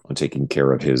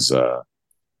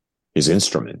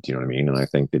instrument. You know what I mean? And I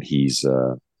think that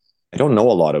I don't know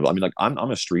a lot of, I mean, like, I'm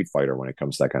a street fighter when it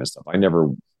comes to that kind of stuff. I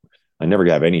never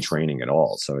have any training at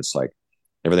all. So it's like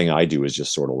everything I do is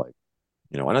just sort of like,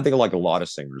 and I think like a lot of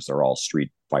singers, they're all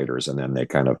street fighters, and then they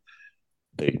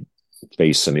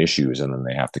face some issues, and then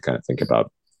they have to kind of think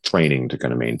about training to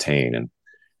kind of maintain.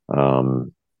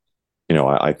 And,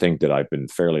 I think that I've been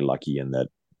fairly lucky in that,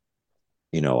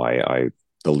 the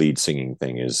lead singing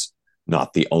thing is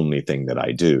not the only thing that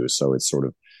I do. So it's sort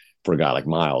of, for a guy like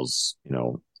Miles,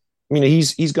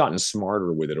 he's gotten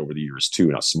smarter with it over the years too.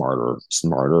 Not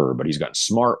smarter, but he's gotten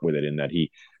smart with it in that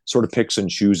he sort of picks and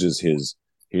chooses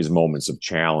his moments of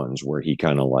challenge, where he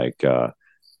kind of like,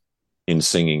 in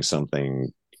singing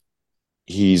something,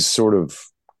 he's sort of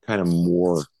kind of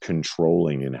more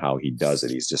controlling in how he does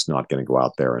it. He's just not going to go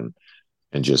out there and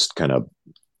just kind of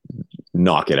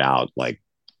knock it out like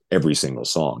every single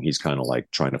song. He's kind of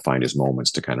like trying to find his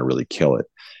moments to kind of really kill it.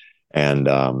 And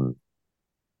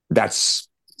that's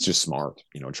just smart,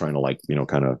 trying to like,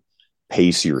 kind of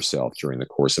pace yourself during the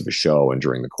course of a show, and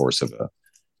during the course of an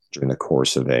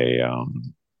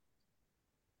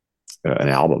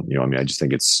album. I mean, I just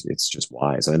think it's just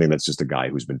wise. And I think that's just a guy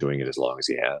who's been doing it as long as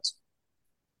he has.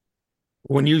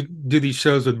 When you do these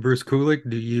shows with Bruce Kulick,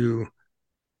 do you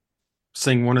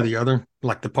sing one or the other,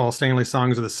 like the Paul Stanley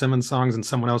songs or the Simmons songs, and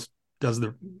someone else does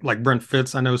like Brent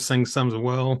Fitz, I know, sings some as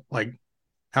well? Like,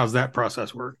 how's that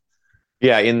process work?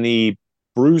 Yeah, in the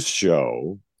Bruce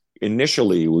show,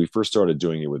 initially we first started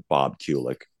doing it with Bob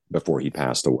Kulick before he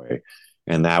passed away,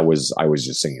 and I was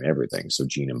just singing everything, so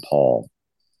Gene and Paul.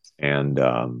 And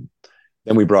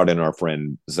then we brought in our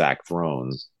friend Zach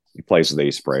Throne. He plays with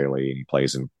Ace Frehley, and he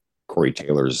plays in Corey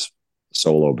Taylor's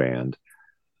solo band.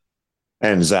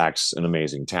 And Zach's an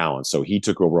amazing talent, so he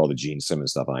took over all the Gene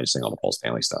Simmons stuff, and I just sing all the Paul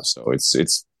Stanley stuff. So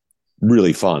it's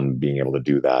really fun being able to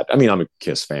do that. I mean, I'm a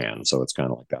Kiss fan, so it's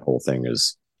kind of like that whole thing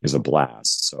is a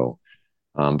blast. So,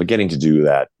 but getting to do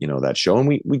that, that show, and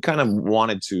we kind of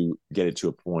wanted to get it to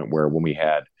a point where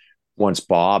once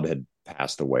Bob had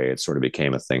passed away, it sort of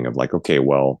became a thing of like, okay,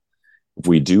 well, if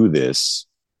we do this,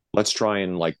 let's try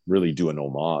and like really do an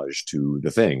homage to the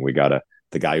thing. We got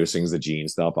the guy who sings the Gene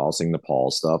stuff, I'll sing the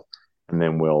Paul stuff, and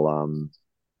then we'll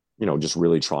just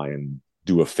really try and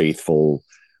do a faithful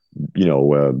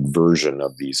version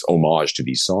of these homage to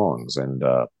these songs, and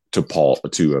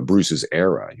to Bruce's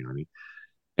era, you know what I mean?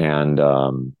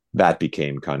 And that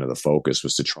became kind of the focus,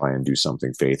 was to try and do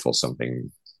something faithful,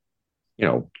 something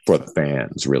for the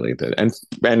fans, really.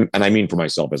 And I mean for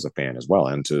myself as a fan as well,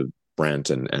 and to Brent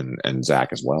and Zach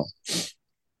as well.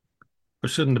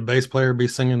 But shouldn't the bass player be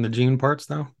singing the Gene parts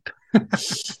though?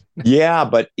 Yeah,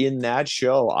 but in that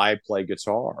show I play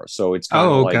guitar, so it's kind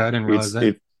of okay. like, I didn't realize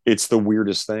that. It's the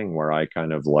weirdest thing where I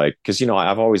kind of like, because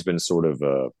I've always been sort of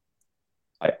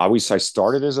I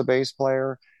started as a bass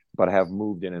player, but I have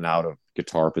moved in and out of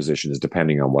guitar positions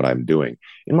depending on what I'm doing.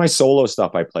 In my solo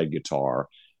stuff, I played guitar,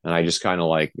 and I just kind of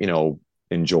like,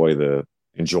 enjoy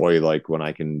like when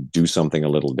I can do something a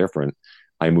little different,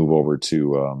 I move over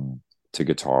to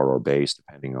guitar or bass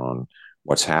depending on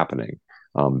what's happening.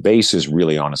 Bass is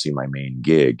really honestly my main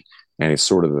gig, and it's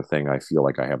sort of the thing I feel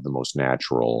like I have the most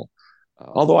natural.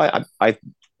 Although I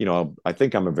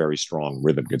think I'm a very strong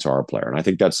rhythm guitar player, and I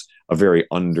think that's a very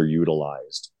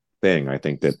underutilized thing. I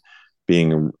think that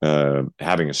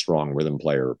having a strong rhythm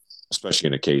player, especially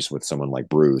in a case with someone like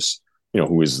Bruce,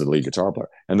 who is the lead guitar player.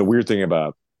 And the weird thing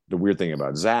about the weird thing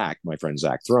about Zach, my friend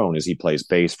Zach Throne, is he plays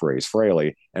bass for Ace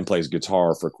Frehley and plays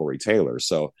guitar for Corey Taylor.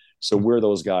 So we're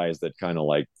those guys that kind of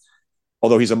like,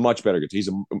 although he's a much better, he's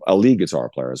a lead guitar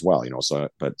player as well,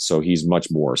 so he's much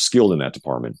more skilled in that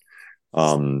department.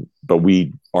 But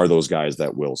we are those guys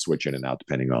that will switch in and out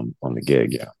depending on the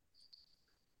gig. Yeah.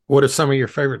 What are some of your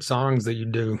favorite songs that you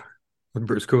do with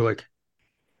Bruce Kulick?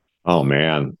 Oh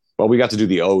man. Well, we got to do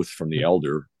the Oath from the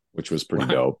Elder, which was pretty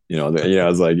Wow. dope. Yeah, I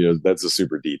was like, that's a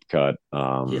super deep cut.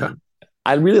 Yeah.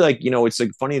 I really like, it's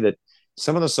like funny that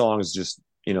some of the songs just,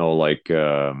 like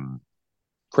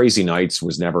Crazy Nights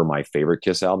was never my favorite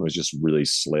Kiss album. It was just really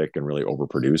slick and really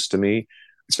overproduced to me.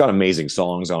 It's got amazing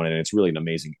songs on it, and it's really an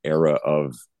amazing era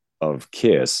of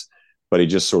Kiss, but it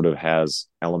just sort of has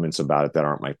elements about it that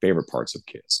aren't my favorite parts of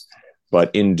Kiss. But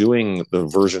in doing the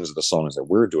versions of the songs that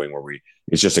we're doing, where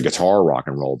it's just a guitar rock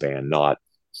and roll band, not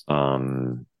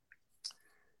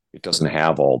it doesn't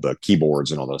have all the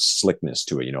keyboards and all the slickness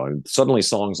to it, and suddenly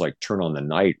songs like Turn on the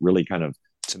Night really kind of,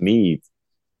 to me,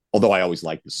 although I always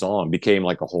liked the song, became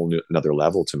like a whole another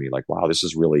level to me. Like, wow, this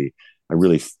is really, I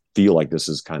really feel like this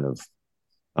is kind of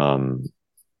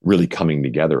really coming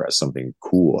together as something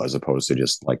cool, as opposed to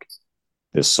just like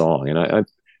this song.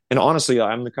 And honestly,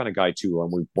 I'm the kind of guy too,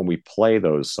 when we play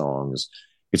those songs,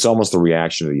 it's almost the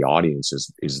reaction of the audience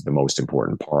is the most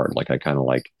important part. Like, I kind of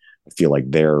like, I feel like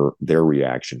their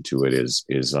reaction to it is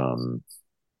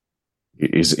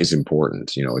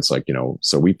important. It's like,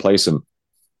 so we play some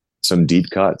deep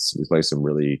cuts. We play some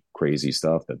really crazy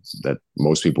stuff that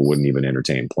most people wouldn't even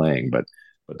entertain playing. But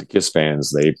the Kiss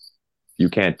fans, you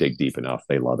can't dig deep enough.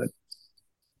 They love it.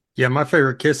 Yeah, my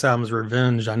favorite Kiss album is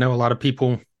Revenge. I know a lot of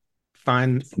people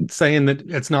saying that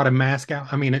it's not a mask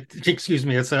out. I mean, excuse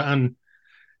me, it's an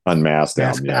Unmasked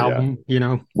album. unmasked Yeah, yeah.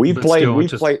 album, We've but played still, we've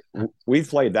it's just, played we've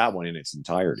played that one in its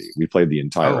entirety. We played the oh,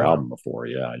 entire wow. album before.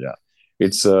 Yeah, yeah.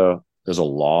 It's there's a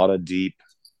lot of deep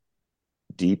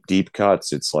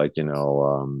cuts. It's like,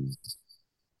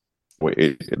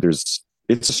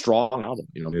 it's a strong album.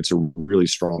 It's a really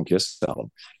strong Kiss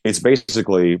album. It's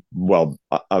basically, well,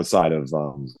 outside of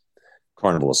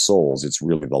Carnival of Souls, it's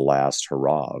really the last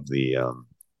hurrah of the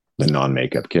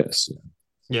non-makeup Kiss.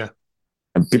 Yeah.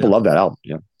 And people Yeah. love that album.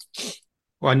 Yeah.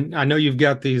 Well, I know you've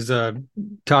got these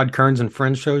Todd Kerns and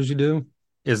Friends shows you do.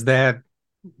 Is that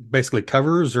basically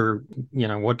covers, or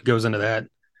what goes into that?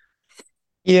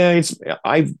 Yeah,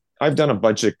 I've done a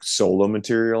bunch of solo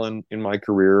material in my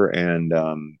career, and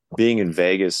being in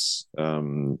Vegas,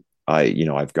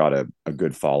 I've got a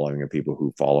good following of people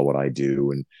who follow what I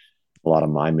do and a lot of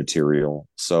my material.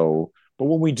 So, but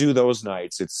when we do those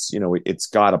nights, it's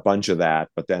got a bunch of that,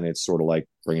 but then it's sort of like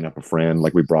bringing up a friend.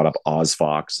 Like, we brought up Oz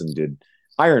Fox and did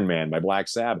Iron Man by Black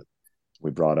Sabbath.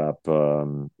 We brought up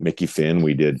Mickey Finn.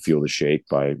 We did Feel the Shake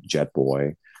by Jet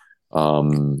Boy.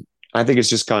 I think it's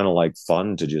just kind of like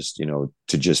fun to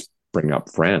just bring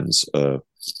up friends.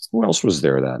 Who else was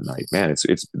there that night? Man,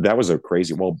 that was a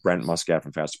crazy. Well, Brent Muscat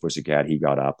from Faster Pussycat, he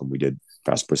got up and we did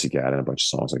Faster Pussycat and a bunch of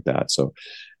songs like that. So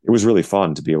it was really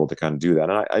fun to be able to kind of do that.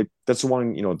 And I that's the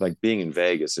one, like being in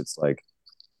Vegas, it's like,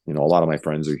 a lot of my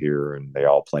friends are here and they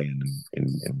all play in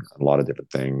a lot of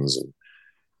different things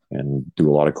and do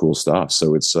a lot of cool stuff.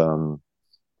 So it's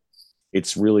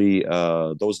really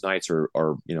those nights are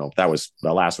that was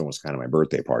the last one was kind of my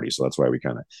birthday party, so that's why we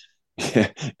kind of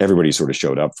everybody sort of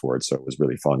showed up for it, so it was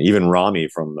really fun. Even Rami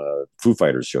from Foo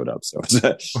Fighters showed up, so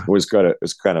it was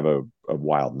kind of a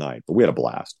wild night, but we had a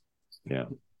blast. Yeah.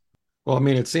 Well, I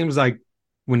mean, it seems like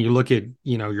when you look at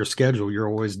your schedule, you're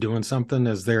always doing something.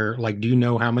 Is there, like, do you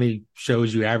know how many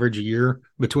shows you average a year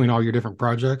between all your different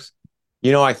projects?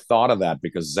 I thought of that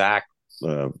because Zach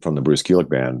from the Bruce Kulick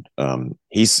band,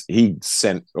 he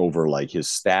sent over like his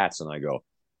stats, and I go,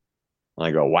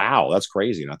 wow, that's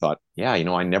crazy. And I thought, yeah,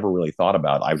 I never really thought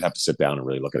about it. I would have to sit down and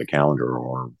really look at a calendar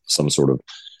or some sort of,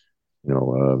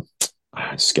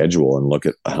 schedule and look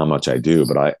at how much I do.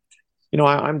 But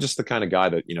I'm just the kind of guy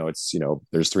that,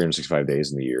 there's 365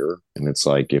 days in the year. And it's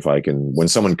like, when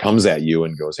someone comes at you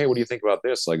and goes, hey, what do you think about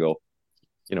this? I go,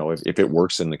 if it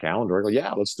works in the calendar, I go,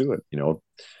 yeah, let's do it.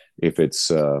 If it's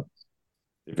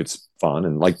fun,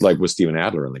 and like with Steven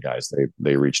Adler and the guys,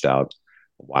 they reached out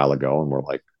a while ago and were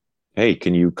like, hey,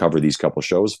 can you cover these couple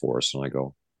shows for us? And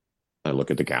I look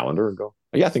at the calendar and go,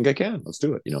 yeah, I think I can. Let's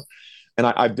do it. And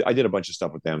I did a bunch of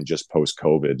stuff with them just post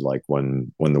COVID, like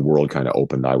when the world kind of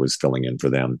opened, I was filling in for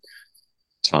them.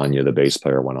 Tanya, the bass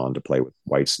player, went on to play with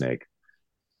Whitesnake,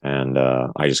 and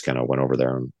I just kind of went over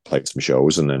there and played some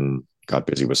shows, and then got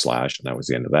busy with Slash, and that was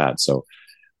the end of that. So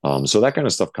that kind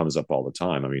of stuff comes up all the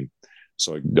time. I mean,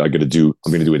 so I'm going to do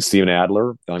it with Steven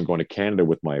Adler. Then I'm going to Canada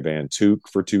with my band Took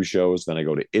for 2 shows. Then I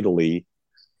go to Italy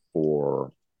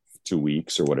for 2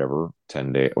 weeks or whatever,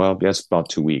 10 days. Well, yes, about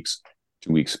 2 weeks,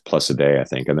 2 weeks plus a day, I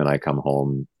think. And then I come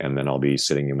home and then I'll be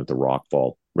sitting in with the Rock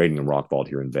Vault, raiding the Rock Vault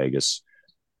here in Vegas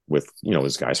with,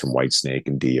 those guys from Whitesnake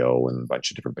and Dio and a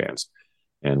bunch of different bands.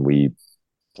 And we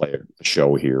play a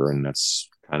show here, and that's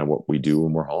kind of what we do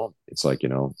when we're home. It's like,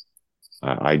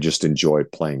 I just enjoy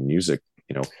playing music.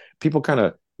 People kind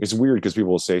of, it's weird because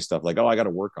people will say stuff like, "Oh, I got to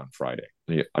work on Friday."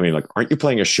 I mean, like, aren't you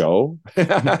playing a show?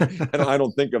 And I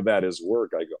don't think of that as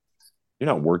work. I go, "You're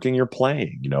not working, you're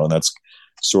playing," and that's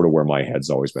sort of where my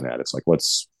head's always been at. It's like,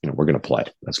 we're going to play.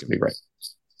 That's going to be great.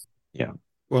 Yeah.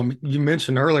 Well, you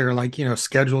mentioned earlier, like,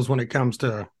 schedules when it comes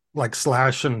to like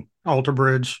Slash and Alter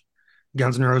Bridge,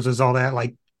 Guns N' Roses, all that.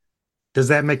 Like, does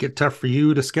that make it tough for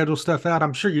you to schedule stuff out?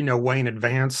 I'm sure way in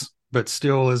advance, but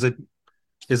still, is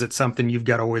it something you've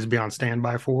got to always be on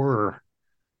standby for? Or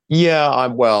Yeah,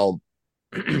 well,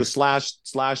 the Slash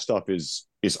stuff is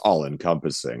all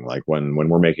encompassing. Like when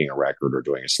we're making a record or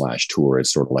doing a Slash tour,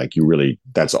 it's sort of like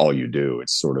that's all you do.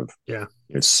 It's sort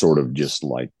of just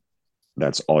like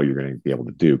that's all you're going to be able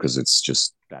to do because it's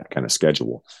just that kind of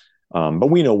schedule. But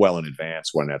we know well in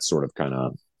advance when that's sort of kind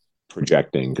of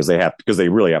projecting because they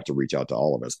really have to reach out to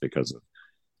all of us because of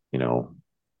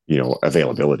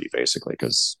availability basically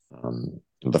because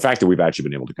the fact that we've actually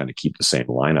been able to kind of keep the same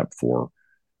lineup for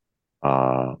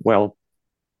well,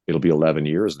 it'll be 11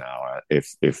 years now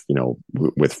if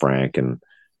with Frank and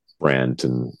Brent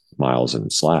and Miles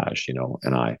and Slash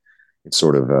and I, it's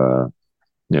sort of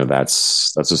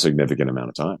that's a significant amount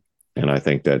of time. And I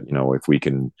think that if we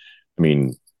can, I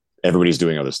mean, everybody's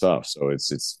doing other stuff, so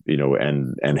it's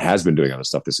and has been doing other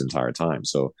stuff this entire time,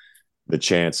 so the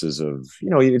chances of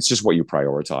it's just what you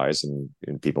prioritize,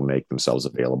 and people make themselves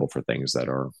available for things that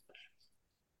are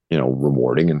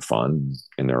rewarding and fun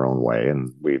in their own way.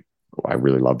 And I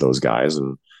really love those guys.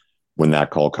 And when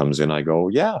that call comes in, I go,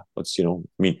 yeah, let's, I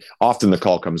mean, often the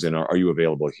call comes in, are you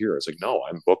available here? It's like, no,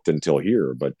 I'm booked until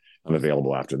here, but I'm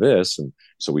available after this. And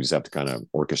so we just have to kind of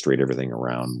orchestrate everything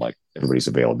around like everybody's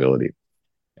availability.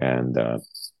 And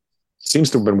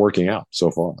seems to have been working out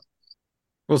so far.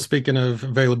 well, speaking of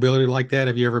availability like that,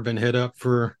 have you ever been hit up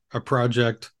for a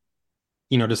project,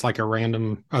 just like a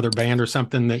random other band or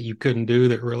something that you couldn't do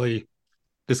that really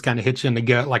just kind of hits you in the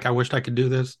gut? Like, I wished I could do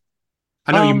this.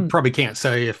 I know you probably can't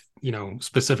say if,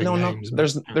 specific names.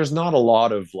 There's not a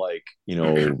lot of like,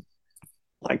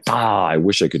 like, I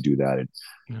wish I could do that.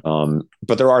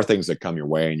 But there are things that come your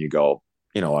way and you go,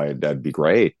 that'd be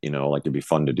great. Like it'd be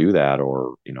fun to do that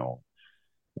or,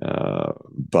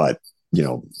 but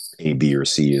A, B, or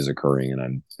C is occurring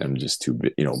and I'm just too,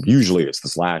 usually it's the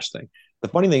Slash thing. The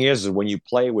funny thing is when you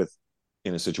play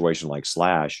in a situation like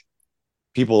Slash,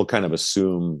 people kind of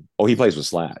assume, oh, he plays with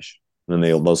Slash. And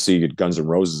then they'll see Guns N'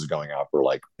 Roses going out for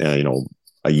like,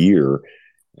 a year.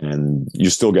 And you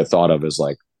still get thought of as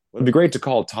like, it'd be great to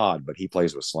call Todd, but he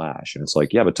plays with Slash. And it's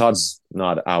like, yeah, but Todd's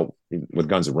not out with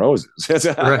Guns N' Roses.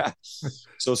 Right.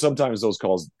 So sometimes those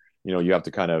calls, you have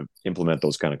to kind of implement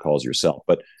those kind of calls yourself.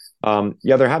 But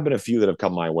yeah, there have been a few that have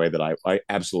come my way that I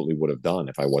absolutely would have done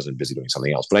if I wasn't busy doing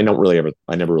something else. But I never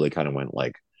really kind of went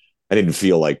like, I didn't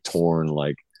feel like torn,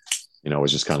 like, it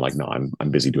was just kind of like, no, I'm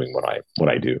busy doing what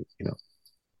I do,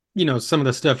 Some of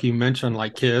the stuff you mentioned,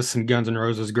 like Kiss and Guns N'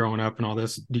 Roses growing up and all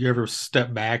this, do you ever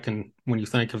step back and when you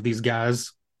think of these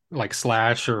guys like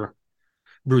Slash or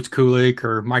Bruce Kulick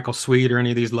or Michael Sweet or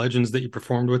any of these legends that you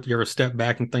performed with, you ever step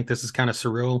back and think this is kind of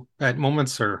surreal at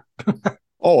moments or?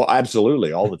 Oh,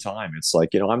 absolutely. All the time. It's like,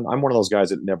 I'm one of those guys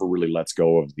that never really lets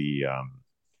go of the,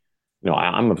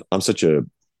 I'm such a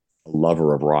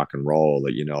lover of rock and roll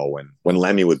that, when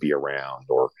Lemmy would be around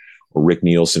or Rick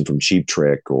Nielsen from Cheap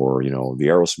Trick or, the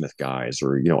Aerosmith guys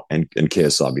or, and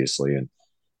Kiss obviously. And,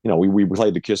 we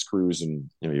played the Kiss cruise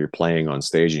and, you're playing on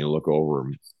stage and you look over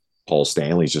and Paul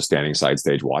Stanley's just standing side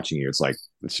stage watching you. It's like,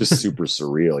 it's just super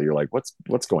surreal. You're like,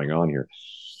 what's going on here?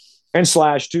 And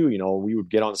Slash too, we would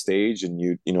get on stage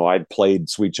and I'd played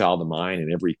Sweet Child of Mine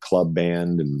in every club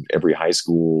band and every high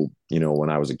school, when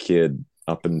I was a kid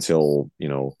up until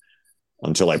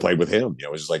I played with him. It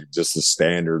was just like just the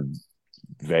standard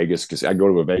Vegas. I'd go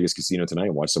to a Vegas casino tonight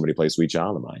and watch somebody play Sweet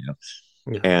Child of Mine,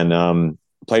 Yeah. And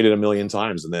played it a million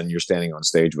times. And then you're standing on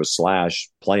stage with Slash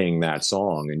playing that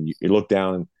song and you look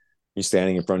down and he's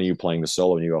standing in front of you playing the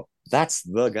solo and you go, that's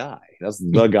the guy. That's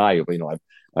the guy.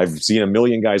 I've seen a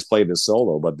million guys play this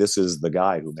solo, but this is the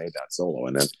guy who made that solo.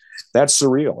 And then that's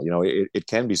surreal. It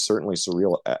can be certainly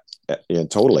surreal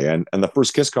totally. And the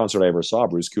first Kiss concert I ever saw,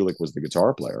 Bruce Kulick was the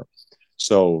guitar player.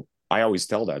 So I always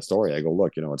tell that story. I go,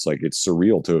 look, it's like, it's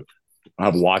surreal to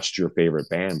have watched your favorite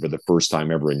band for the first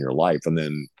time ever in your life. And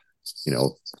then,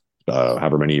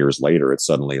 however many years later, it's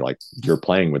suddenly like you're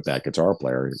playing with that guitar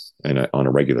player on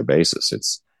a regular basis.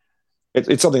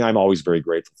 It's something I'm always very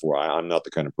grateful for. I'm not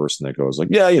the kind of person that goes like,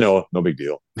 yeah, no big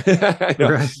deal.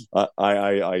 Right.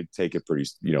 I take it pretty,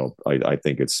 I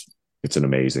think it's an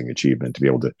amazing achievement to be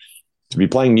able to be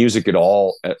playing music at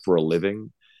all for a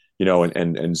living,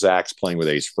 and Zach's playing with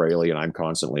Ace Frehley, and I'm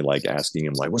constantly like asking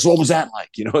him like, what was that like?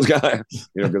 It's got,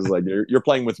 because like you're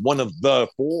playing with one of the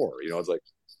four, it's like,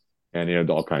 and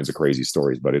all kinds of crazy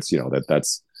stories, but it's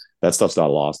that stuff's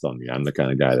not lost on me. I'm the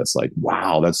kind of guy that's like,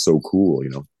 wow, that's so cool.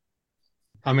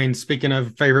 I mean, speaking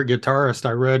of favorite guitarist,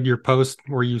 I read your post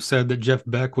where you said that Jeff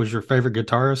Beck was your favorite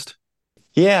guitarist.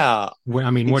 Yeah,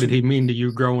 What it's did he mean to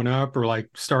you growing up, or like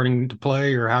starting to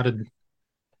play, or how did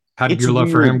it's your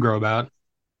love for him weird. grow about?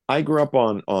 I grew up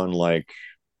on like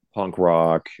punk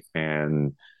rock,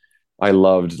 and I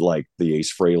loved like the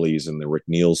Ace Frehleys and the Rick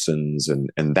Nielsen's and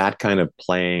that kind of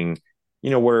playing,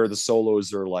 where the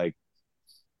solos are like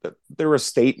they're a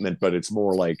statement, but it's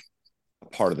more like a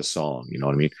part of the song. You know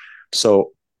what I mean?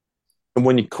 So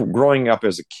when you growing up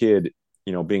as a kid,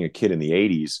 being a kid in the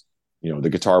 '80s, the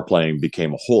guitar playing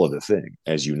became a whole other thing,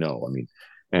 as you know. I mean,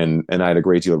 and I had a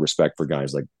great deal of respect for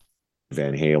guys like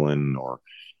Van Halen or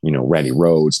Randy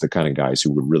Rhoads, the kind of guys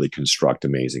who would really construct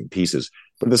amazing pieces.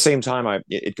 But at the same time,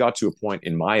 it got to a point,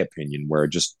 in my opinion, where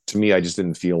just to me, I just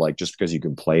didn't feel like just because you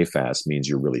can play fast means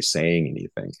you're really saying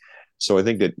anything. So I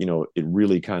think that it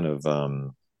really kind of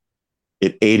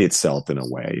it ate itself in a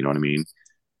way. You know what I mean?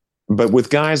 But with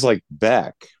guys like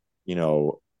Beck, you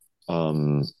know,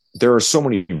 um, there are so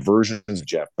many versions of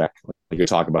Jeff Beck. Like you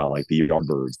talk about like the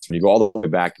Yardbirds. When you go all the way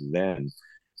back then,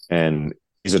 and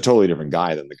he's a totally different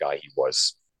guy than the guy he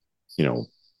was, you know,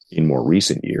 in more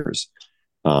recent years.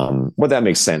 But that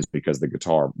makes sense because the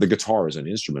guitar as an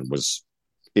instrument was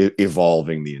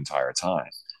evolving the entire time.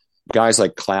 Guys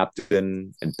like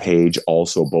Clapton and Page,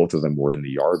 also both of them were in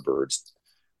the Yardbirds,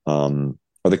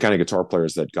 are the kind of guitar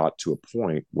players that got to a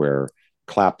point where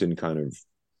Clapton kind of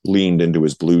leaned into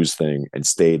his blues thing and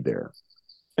stayed there,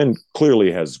 and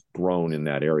clearly has grown in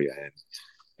that area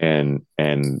and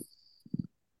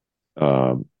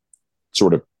uh,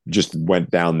 sort of just went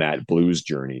down that blues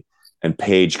journey. And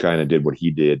Page kind of did what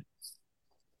he did,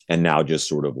 and now just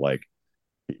sort of like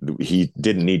he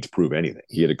didn't need to prove anything.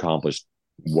 He had accomplished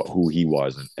who he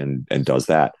was, and does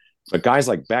that. But guys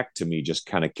like Beck, to me, just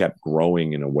kind of kept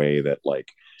growing in a way that, like,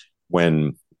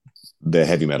 when the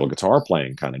heavy metal guitar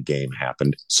playing kind of game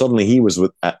happened, suddenly he was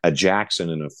with a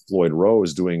Jackson and a Floyd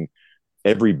Rose doing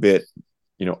every bit,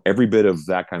 every bit of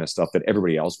that kind of stuff that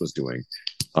everybody else was doing,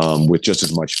 with just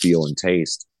as much feel and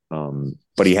taste.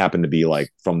 But he happened to be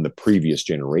like from the previous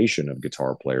generation of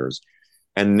guitar players.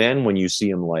 And then when you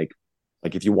see him, like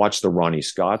if you watch the Ronnie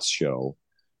Scott's show,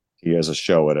 he has a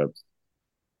show at a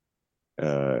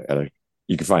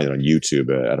you can find it on YouTube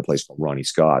at a place called Ronnie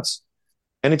Scott's,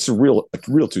 and it's a real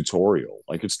tutorial.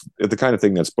 Like it's the kind of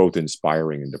thing that's both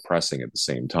inspiring and depressing at the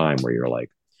same time, where you're like,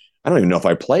 I don't even know if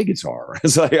I play guitar.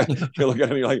 It's like you look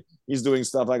at me like he's doing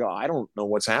stuff. I go, I don't know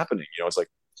what's happening. It's like,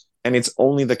 and it's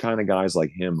only the kind of guys like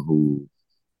him who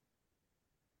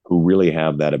really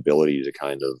have that ability to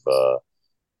kind of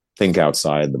think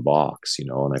outside the box.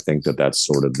 And I think that that's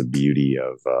sort of the beauty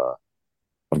of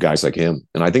guys like him.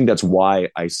 And I think that's why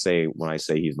when I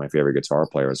say he's my favorite guitar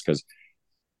player, is because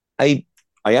I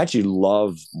I actually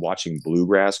love watching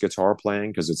bluegrass guitar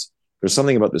playing, because there's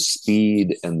something about the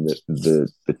speed and the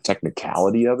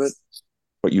technicality of it,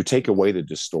 but you take away the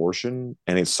distortion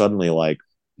and it's suddenly like,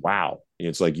 wow.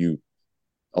 It's like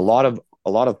a lot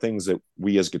of things that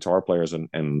we as guitar players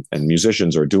and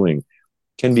musicians are doing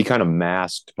can be kind of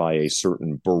masked by a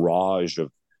certain barrage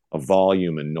of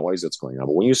volume and noise that's going on.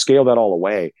 But when you scale that all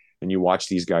away and you watch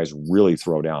these guys really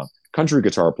throw down, country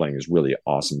guitar playing is really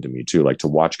awesome to me too. Like to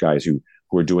watch guys who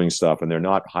are doing stuff and they're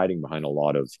not hiding behind a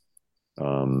lot of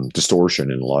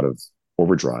distortion and a lot of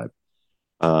overdrive.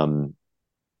 Um,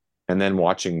 and then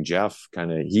watching Jeff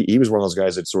he was one of those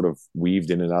guys that sort of weaved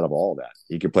in and out of all of that.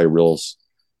 He could play real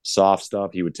soft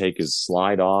stuff. He would take his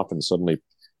slide off and suddenly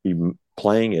be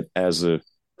playing it as a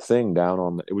thing down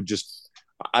on it would just,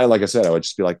 like I said, I would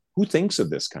just be like, who thinks of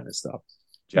this kind of stuff?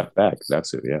 Jeff Beck.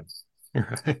 That's it. Yeah.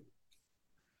 Right.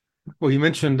 Well, you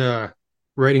mentioned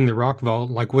rating the rock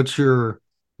vault. Like, what do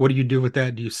you do with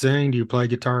that? Do you sing? Do you play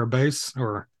guitar or bass?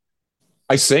 Or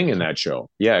I sing in that show.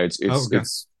 Yeah. It's, oh, it's, okay.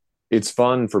 it's, it's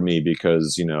fun for me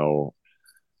because,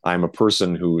 I'm a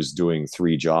person who is doing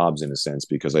three jobs in a sense,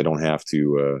 because I don't have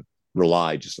to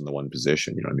rely just on the one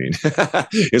position. You know what I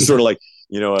mean? It's sort of like,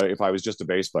 if I was just a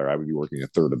bass player, I would be working a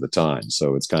third of the time.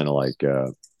 So it's kind of like,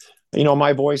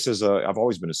 my voice is, I've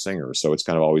always been a singer. So it's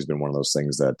kind of always been one of those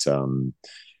things that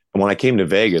And when I came to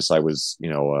Vegas, I was,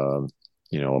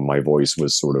 my voice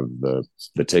was sort of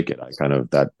the ticket. I kind of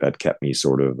that kept me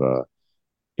sort of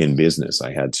in business.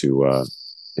 I had to,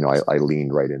 I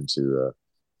leaned right into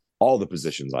all the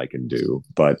positions I can do,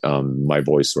 but my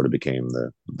voice sort of became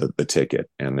the ticket.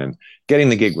 And then getting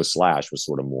the gig with Slash was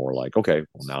sort of more like, okay,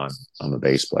 well now I'm a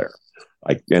bass player.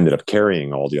 I ended up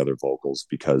carrying all the other vocals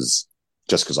because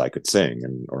I could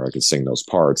sing or I could sing those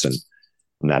parts, and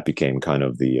that became kind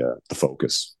of the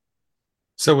focus.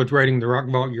 So with Raiding the Rock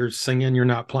Vault, you're singing, you're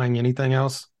not playing anything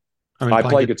else? I mean, I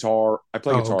playing play it. guitar. I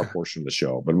play Oh, guitar okay. portion of the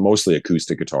show, but mostly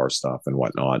acoustic guitar stuff and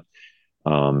whatnot.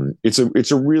 It's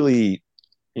a really,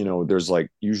 there's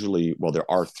like usually, well, there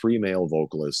are three male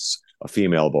vocalists, a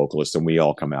female vocalist, and we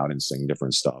all come out and sing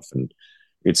different stuff. And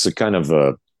it's a kind of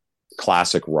a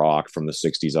classic rock from the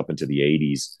 60s up into the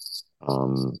 80s,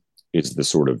 is the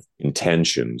sort of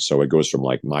intention. So it goes from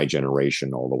like my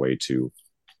generation all the way to,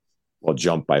 well,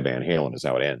 Jump by Van Halen is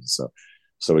how it ends.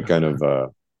 So it kind Okay.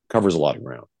 of covers a lot of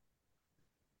ground.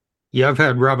 Yeah, I've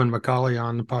had Robin McCauley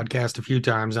on the podcast a few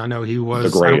times. I know he The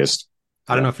was, greatest.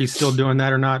 I don't Yeah. know if he's still doing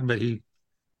that or not, but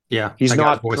yeah, He's that guy's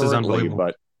not voice is currently, unbelievable.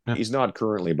 but Yeah.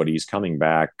 he's coming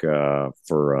back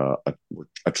for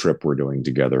a trip we're doing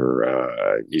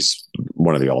together. He's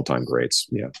one of the all-time greats.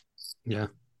 Yeah. Yeah.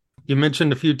 You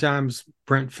mentioned a few times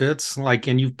Brent Fitz, like,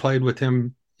 and you've played with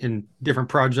him in different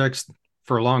projects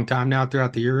for a long time now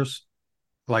throughout the years.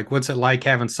 Like, what's it like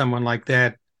having someone like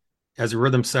that as a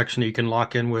rhythm section you can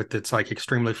lock in with that's like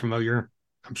extremely familiar?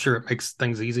 I'm sure it makes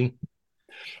things easy.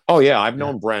 Oh yeah, I've Yeah.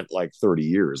 known Brent like 30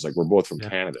 years. Like we're both from Yeah.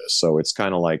 Canada, so it's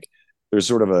kind of like there's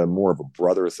sort of a more of a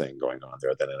brother thing going on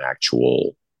there than an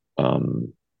actual,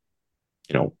 um,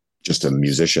 you know, just a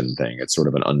musician thing. It's sort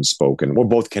of an unspoken. We're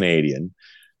both Canadian,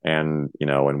 and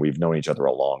we've known each other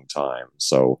a long time.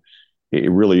 So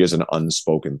it really is an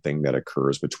unspoken thing that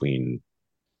occurs between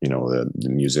the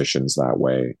musicians that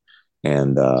way,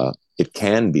 and it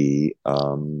can be,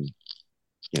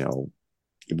 you know,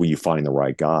 when you find the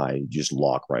right guy, you just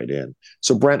lock right in.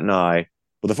 So Brent and I,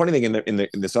 well, the funny thing in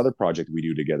this other project we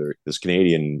do together, this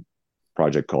Canadian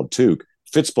project called Took,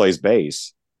 Fitz plays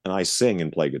bass and I sing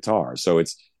and play guitar. So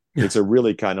it's a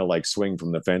really kind of like swing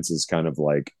from the fences kind of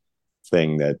like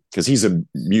thing, that because he's a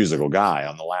musical guy.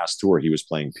 On the last tour, he was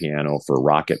playing piano for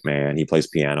Rocket Man. He plays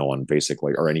piano on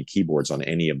basically or any keyboards on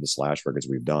any of the Slash records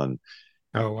we've done.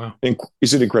 Oh, wow. And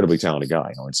he's an incredibly talented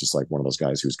guy. It's just like one of those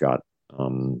guys who's got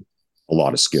um, a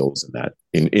lot of skills in that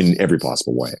in every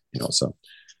possible way. So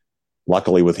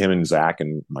luckily with him and Zach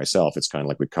and myself, it's kind of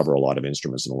like we cover a lot of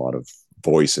instruments and a lot of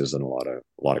voices and a lot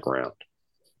of ground.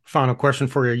 Final question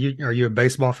for you. Are you a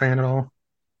baseball fan at all?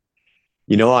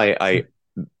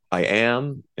 I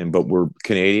am, but we're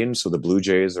Canadian, so the Blue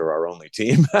Jays are our only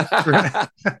team. Right.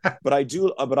 but I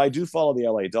do follow the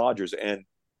LA Dodgers,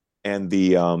 and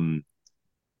the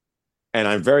and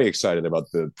I'm very excited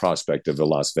about the prospect of the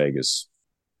Las Vegas.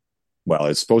 Well,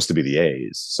 it's supposed to be the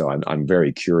A's, so I'm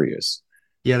very curious.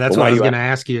 Yeah, that's But what why I do was you? going to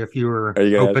ask you if you were Are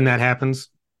you gonna? hoping that happens.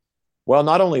 Well,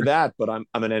 not only that, but I'm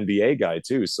an NBA guy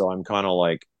too, so I'm kind of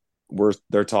like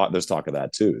there's talk of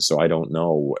that too. So I don't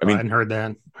know. I Oh, I mean, hadn't heard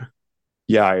that.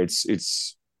 yeah,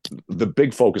 it's the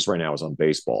big focus right now is on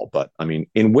baseball, but I mean,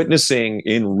 in witnessing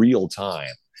in real time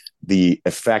the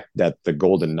effect that the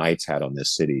Golden Knights had on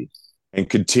this city and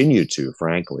continue to,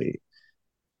 frankly,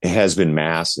 it has been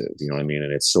massive. You know what I mean?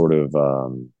 And it's sort of,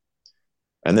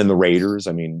 and then the Raiders.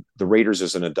 I mean, the Raiders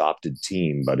is an adopted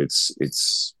team, but it's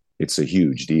a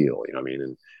huge deal. You know what I mean?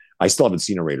 And I still haven't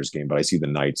seen a Raiders game, but I see the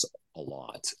Knights a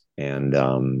lot, and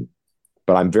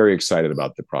but I'm very excited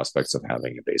about the prospects of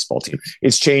having a baseball team.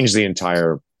 It's changed the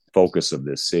entire focus of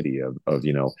this city of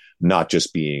not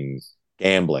just being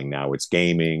gambling. Now it's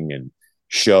gaming and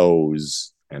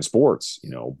shows and sports.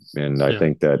 And I Yeah.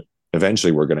 think that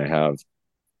eventually we're going to have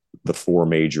the four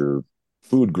major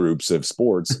food groups of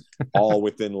sports all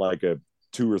within like a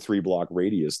 2 or 3 block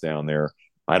radius down there.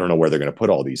 I don't know where they're going to put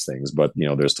all these things, but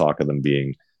there's talk of them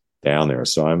being down there.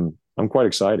 So I'm quite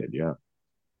excited. Yeah.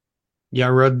 Yeah, I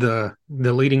read the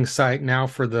leading site now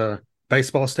for the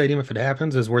baseball stadium, if it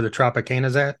happens, is where the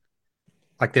Tropicana's at.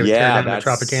 Like they would tear Yeah, down the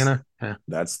Tropicana. Yeah.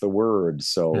 that's the word. Yeah.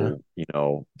 So,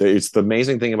 it's the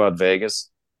amazing thing about Vegas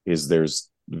is there's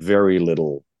very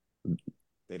little,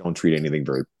 they don't treat anything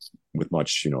very with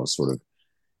much, sort of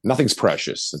nothing's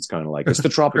precious. It's kind of like it's the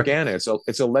Right. Tropicana.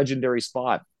 It's a legendary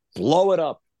spot. Blow it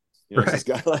up. It's Right. this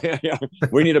guy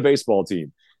like, we need a baseball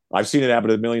team. I've seen it happen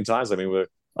a million times. I mean,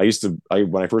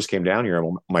 when I first came down here,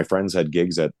 my friends had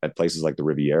gigs at places like the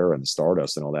Riviera and the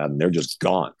Stardust and all that, and they're just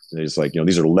gone. And it's like,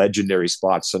 these are legendary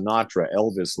spots. Sinatra,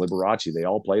 Elvis, Liberace, they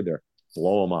all played there.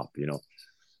 Blow them up.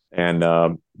 And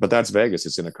but that's Vegas.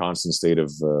 It's in a constant state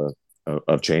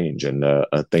of change, and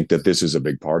I think that this is a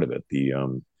big part of it.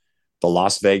 The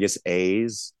Las Vegas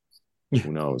A's.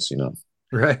 Who knows?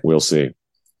 Right. We'll see.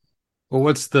 Well,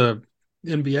 what's the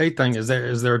NBA thing? Is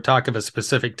there a talk of a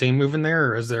specific team moving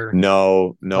there, or is there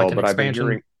No, like no, an but I've been expansion?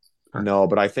 hearing. No,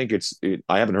 but I think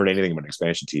I haven't heard anything about an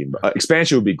expansion team.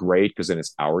 Expansion would be great because then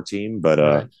it's our team. But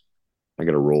Right. I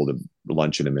got to roll to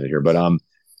lunch in a minute here. But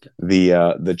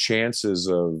the chances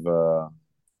of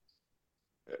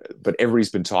but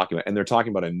everybody's been talking about, and they're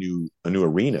talking about a new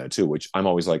arena too, which I'm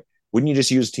always like, wouldn't you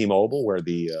just use T-Mobile where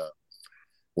the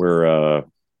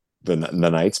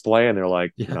Knights play? And they're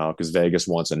like, Yeah. no, because Vegas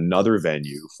wants another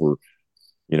venue for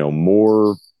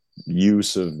more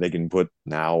use of. They can put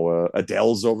now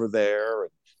Adele's over there,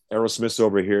 and Aerosmith's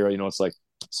over here. It's like,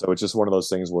 so it's just one of those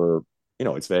things where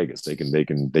it's Vegas. They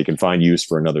can find use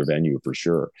for another venue for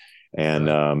sure. And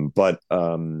Right. but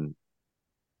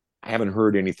I haven't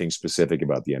heard anything specific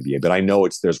about the NBA, but I know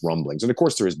there's rumblings, and of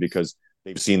course there is because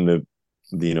they've seen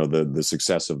the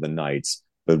success of the Knights.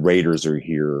 The Raiders are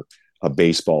here, a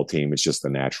baseball team. It's just the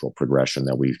natural progression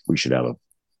that we should have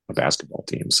a basketball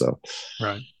team. So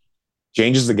Right.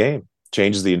 changes the game,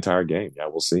 changes the entire game. Yeah,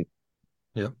 we'll see.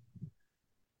 Yep.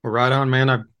 Well, right on, man.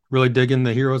 I really dig in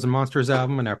the Heroes and Monsters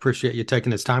album, and I appreciate you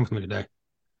taking this time with me today.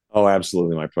 Oh,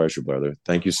 absolutely, my pleasure, brother.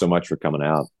 Thank you so much for coming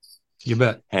out, You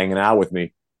bet. hanging out with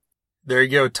me. There you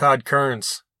go, Todd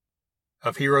Kerns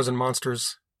of Heroes and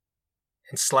Monsters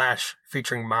and Slash,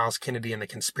 featuring Miles Kennedy and the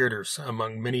Conspirators,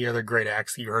 among many other great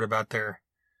acts that you heard about there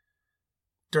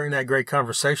during that great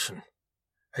conversation.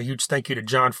 A huge thank you to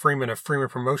John Freeman of Freeman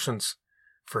Promotions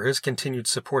for his continued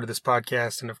support of this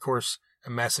podcast, and of course, a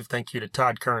massive thank you to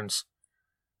Todd Kerns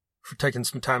for taking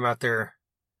some time out there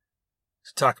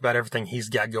to talk about everything he's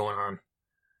got going on.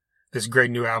 This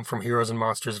great new album from Heroes and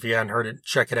Monsters, if you haven't heard it,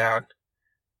 check it out.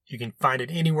 You can find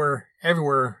it anywhere,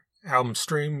 everywhere albums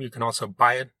stream. You can also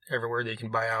buy it everywhere that you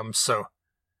can buy albums. So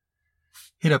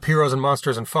hit up Heroes and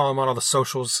Monsters and follow them on all the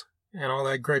socials and all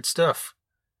that great stuff.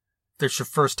 If this is your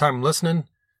first time listening,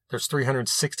 there's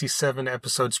 367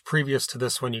 episodes previous to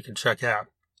this one you can check out.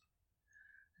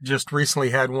 Just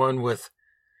recently had one with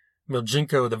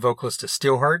Miljinko, the vocalist of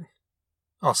Steelheart.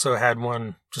 Also had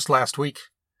one just last week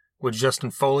with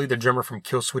Justin Foley, the drummer from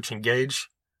Killswitch Engage.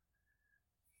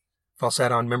 I've also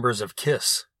had on members of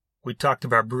Kiss. We talked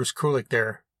about Bruce Kulick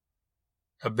there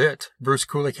a bit. Bruce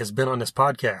Kulick has been on this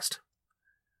podcast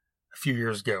a few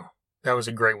years ago. That was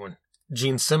a great one.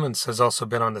 Gene Simmons has also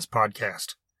been on this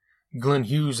podcast. Glenn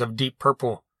Hughes of Deep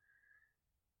Purple,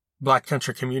 Black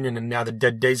Country Communion, and now the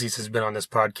Dead Daisies has been on this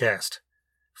podcast.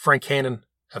 Frank Hannon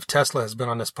of Tesla has been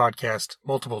on this podcast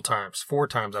multiple times, 4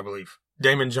 times, I believe.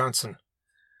 Damon Johnson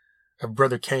of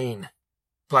Brother Kane,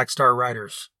 Black Star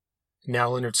Riders. Now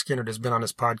Leonard Skinner has been on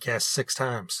this podcast 6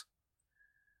 times.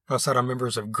 I also had on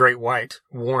members of Great White,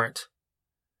 Warrant,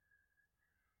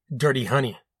 Dirty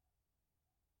Honey,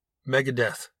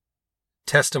 Megadeth,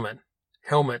 Testament,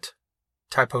 Helmet,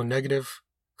 Typo Negative,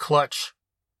 Clutch,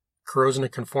 Corrosion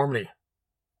of Conformity.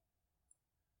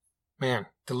 Man,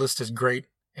 the list is great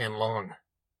and long.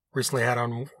 Recently had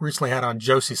on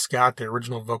Josie Scott, the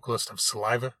original vocalist of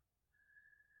Saliva.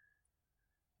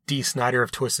 Dee Snider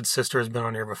of Twisted Sister has been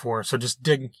on here before, so just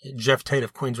dig. Jeff Tate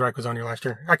of Queensryche was on here last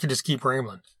year. I could just keep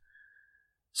rambling.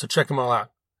 So check them all out.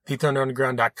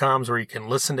 TheThunderUnderground.com is where you can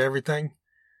listen to everything.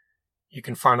 You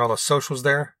can find all the socials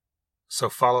there. So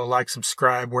follow, like,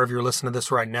 subscribe wherever you're listening to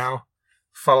this right now.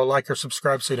 Follow, like, or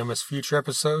subscribe so you don't miss future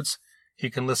episodes. You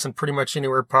can listen pretty much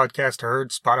anywhere podcasts are heard,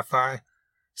 Spotify,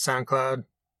 SoundCloud,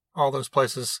 all those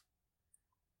places.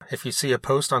 If you see a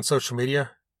post on social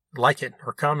media, like it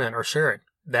or comment or share it.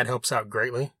 That helps out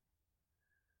greatly.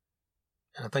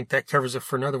 And I think that covers it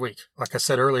for another week. Like I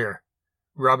said earlier,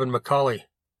 Robin McCauley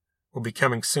will be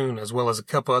coming soon, as well as a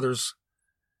couple others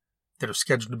that are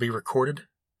scheduled to be recorded.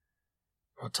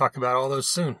 I'll talk about all those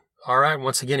soon. All right,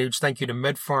 once again, huge thank you to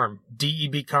Med Farm,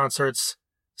 DEB Concerts,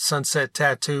 Sunset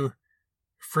Tattoo,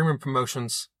 Freeman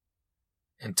Promotions,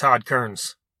 and Todd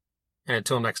Kerns. And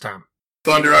until next time.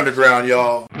 Thunder Underground,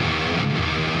 y'all.